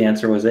passed. The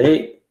answer was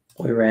 8.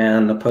 We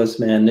ran the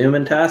Postman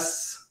Newman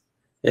tests.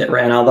 It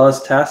ran all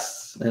those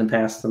tests and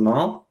passed them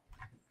all.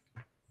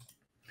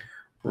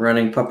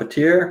 Running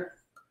Puppeteer.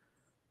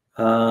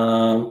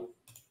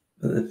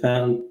 It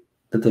found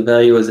that the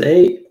value was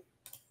 8.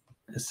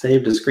 It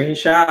saved a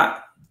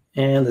screenshot.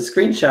 And the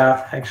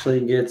screenshot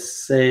actually gets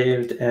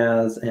saved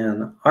as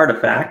an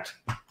artifact,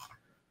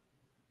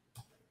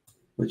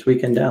 which we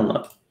can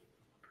download.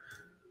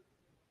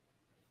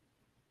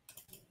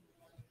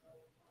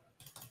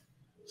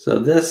 So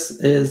this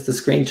is the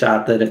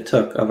screenshot that it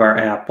took of our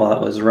app while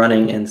it was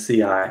running in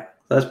CI. So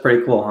that's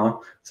pretty cool, huh?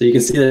 So you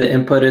can see that it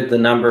inputted the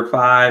number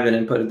 5 and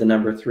inputted the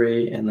number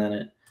 3, and then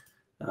it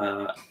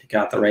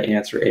got the right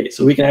answer 8.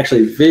 So we can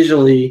actually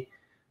visually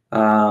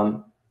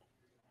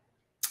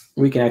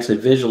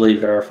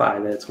verify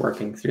that it's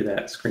working through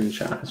that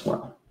screenshot as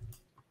well.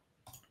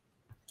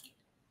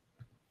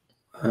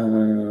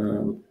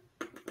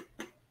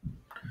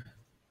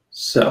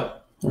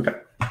 Okay.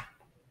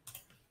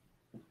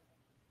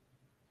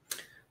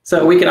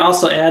 So we can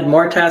also add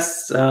more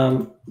tests.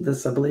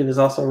 This, I believe, is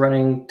also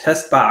running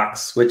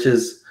TestBox, which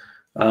is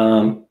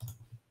going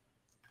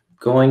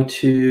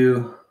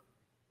to,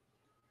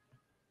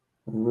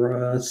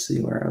 let's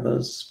see, where are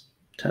those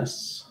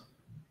tests?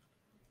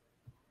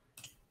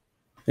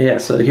 Yeah,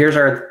 so here's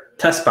our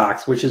test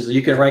box, which is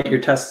you can write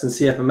your tests in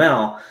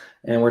CFML,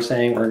 and we're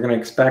saying we're going to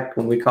expect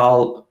when we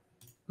call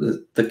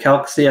the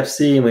calc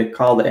CFC and we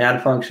call the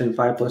add function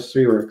 5 plus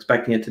 3, we're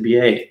expecting it to be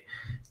 8.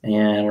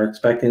 And we're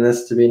expecting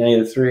this to be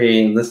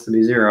 -3 and this to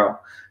be 0.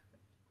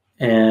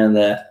 And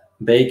that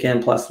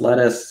bacon plus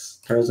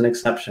lettuce throws an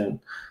exception.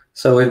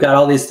 So we've got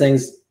all these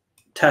things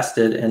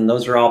tested, and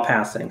those are all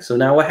passing. So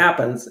now what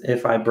happens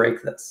if I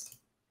break this?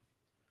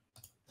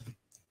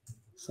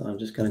 So I'm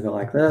just going to go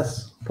like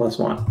this,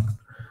 +1.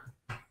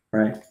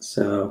 Right,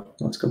 so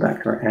let's go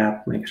back to our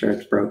app, make sure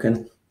it's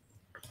broken.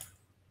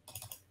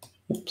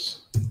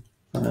 Oops,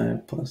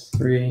 5 plus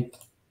 3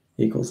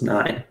 equals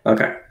 9.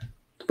 Okay.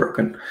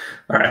 Broken.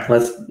 All right,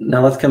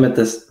 let's commit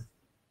this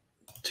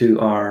to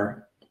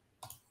our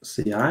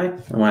CI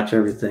and watch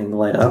everything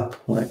light up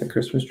like a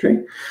Christmas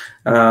tree.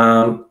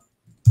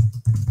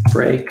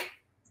 Break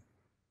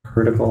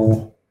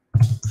critical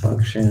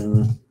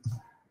function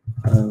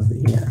of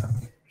the app.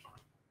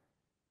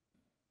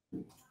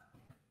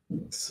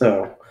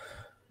 So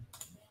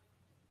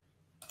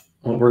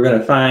what we're going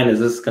to find is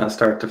this is going to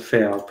start to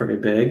fail pretty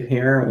big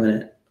here when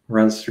it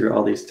runs through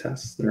all these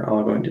tests. They're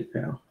all going to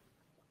fail.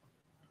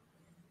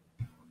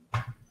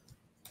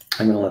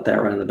 I'm going to let that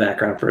run in the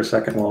background for a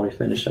second while we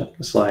finish up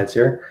the slides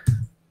here.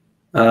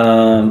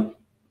 And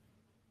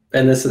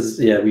this is,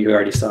 yeah, we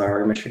already saw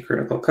our mission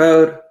critical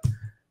code.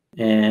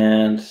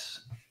 And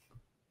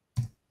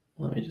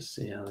let me just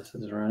see how this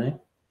is running.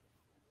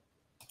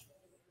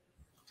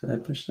 Did I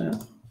push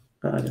that?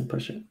 No, I didn't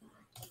push it.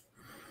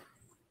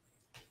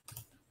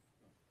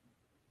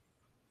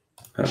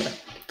 Okay,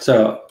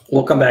 so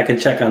we'll come back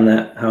and check on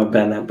that, how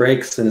bad that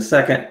breaks in a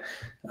second.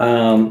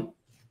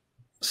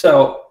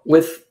 So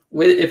with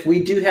if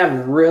we do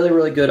have really,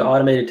 really good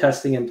automated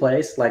testing in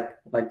place, like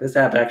this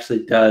app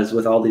actually does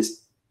with all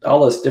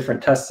those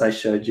different tests I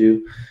showed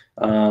you,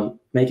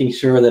 making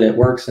sure that it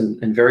works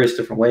in various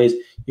different ways,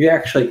 you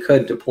actually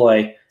could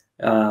deploy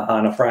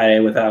on a Friday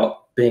without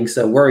being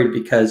so worried,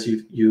 because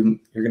you're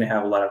going to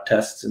have a lot of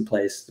tests in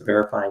place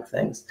verifying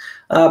things.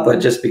 But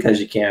just because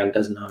you can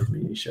doesn't always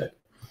mean you should.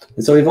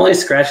 And so we've only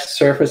scratched the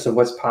surface of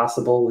what's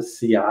possible with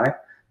CI.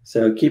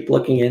 So keep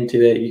looking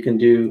into it. You can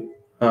do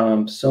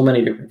so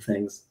many different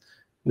things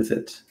with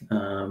it.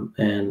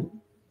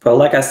 But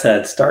like I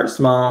said, start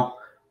small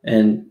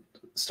and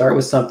start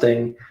with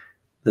something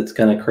that's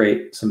going to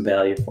create some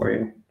value for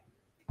you.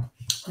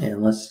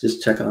 And let's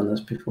just check on this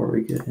before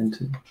we get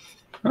into.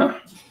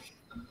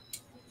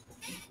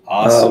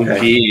 Awesome, okay.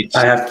 Pete.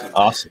 I have to,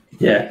 awesome.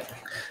 Yeah,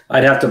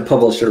 I'd have to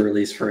publish a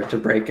release for it to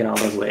break in all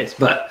those ways,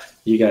 but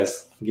you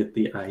guys get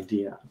the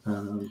idea.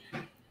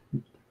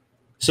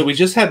 So we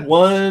just had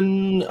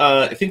one,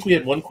 I think we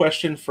had one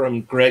question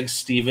from Greg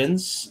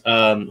Stevens,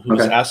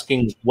 who's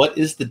asking, what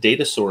is the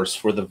data source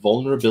for the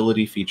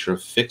vulnerability feature of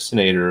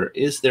Fixinator?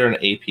 Is there an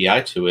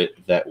API to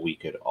it that we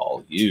could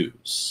all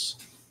use?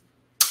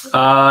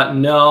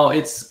 No,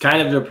 it's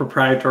kind of a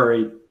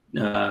proprietary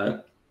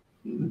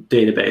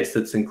database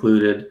that's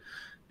included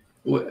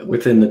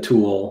within the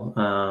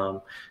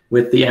tool.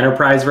 With the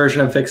enterprise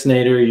version of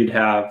Fixinator, you'd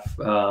have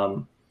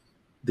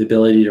the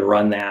ability to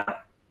run that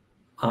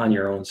on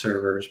your own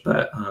servers,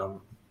 but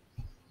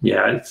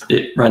yeah,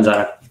 it runs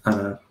on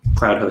a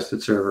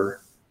cloud-hosted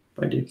server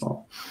by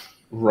default.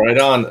 Right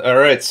on. All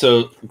right,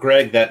 so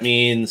Greg, that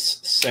means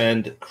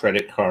send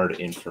credit card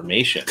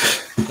information.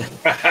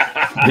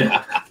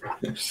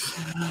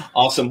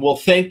 Awesome. Well,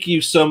 thank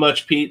you so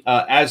much, Pete.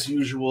 As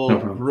usual,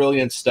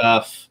 brilliant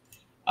stuff.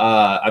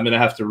 I'm going to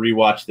have to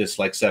rewatch this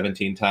like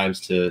 17 times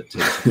to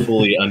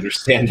fully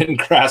understand and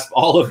grasp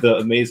all of the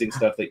amazing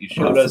stuff that you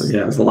showed us.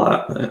 Yeah, it's a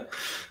lot.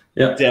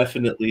 Yeah,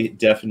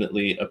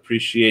 definitely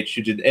appreciate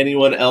you. Did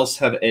anyone else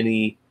have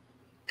any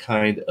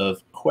kind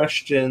of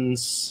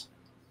questions?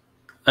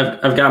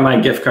 I've got my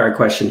gift card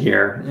question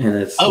here, and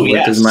it's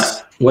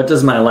yes. What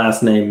does my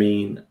last name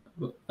mean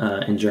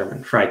in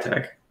German?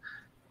 Freitag.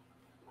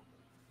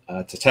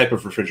 It's a type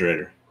of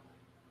refrigerator.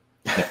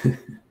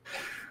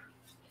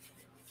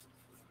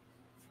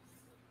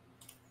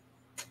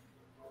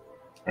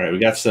 All right, we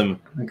got some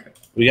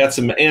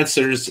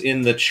answers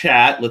in the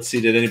chat. Let's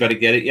see, did anybody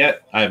get it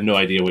yet? I have no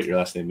idea what your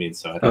last name means,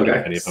 so I don't know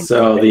if any of them.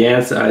 So the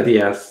answer,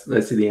 yes, I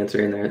see the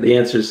answer in there.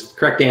 The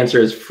correct answer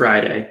is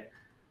Friday.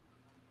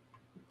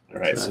 All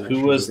right, so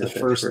who was the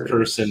first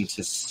person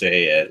to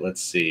say it?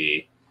 Let's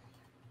see.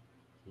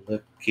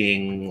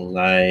 Looking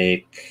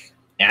like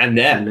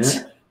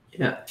Annette.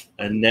 Yeah.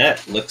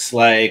 Annette, looks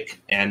like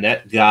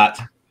Annette got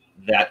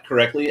that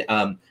correctly.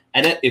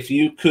 Annette, if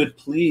you could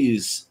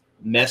please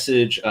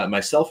message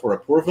myself or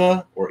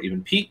Apurva or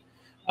even Pete,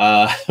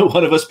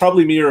 one of us,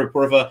 probably me or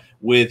Apurva,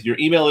 with your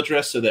email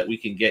address so that we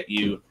can get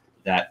you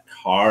that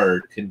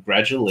card.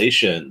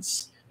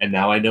 Congratulations. And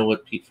now I know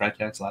what Pete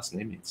Freitag's last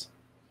name means,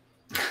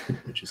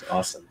 which is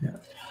awesome. Yeah.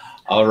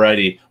 All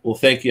righty. Well,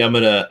 thank you. I'm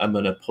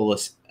gonna pull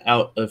us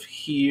out of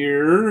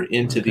here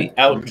into the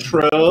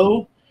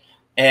outro.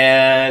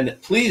 And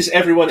please,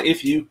 everyone,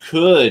 if you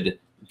could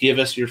give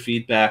us your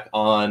feedback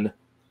on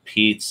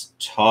Pete's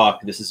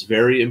talk. This is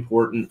very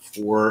important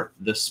for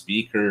the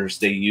speakers.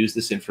 They use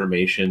this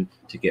information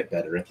to get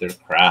better at their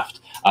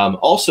craft.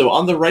 Also,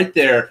 on the right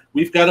there,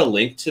 we've got a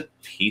link to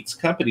Pete's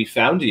company,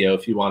 Foundio,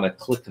 if you want to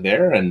click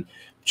there and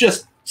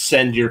just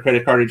send your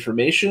credit card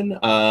information.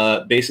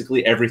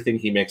 Basically, everything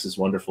he makes is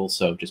wonderful,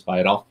 so just buy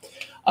it all.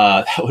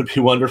 That would be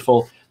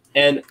wonderful.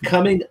 And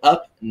coming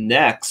up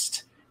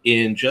next,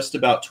 in just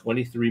about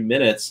 23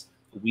 minutes,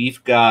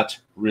 we've got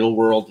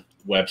real-world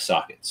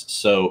WebSockets.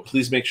 So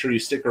please make sure you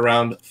stick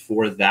around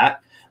for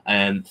that.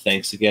 And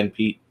thanks again,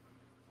 Pete.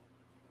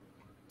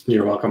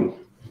 You're welcome.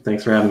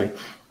 Thanks for having me.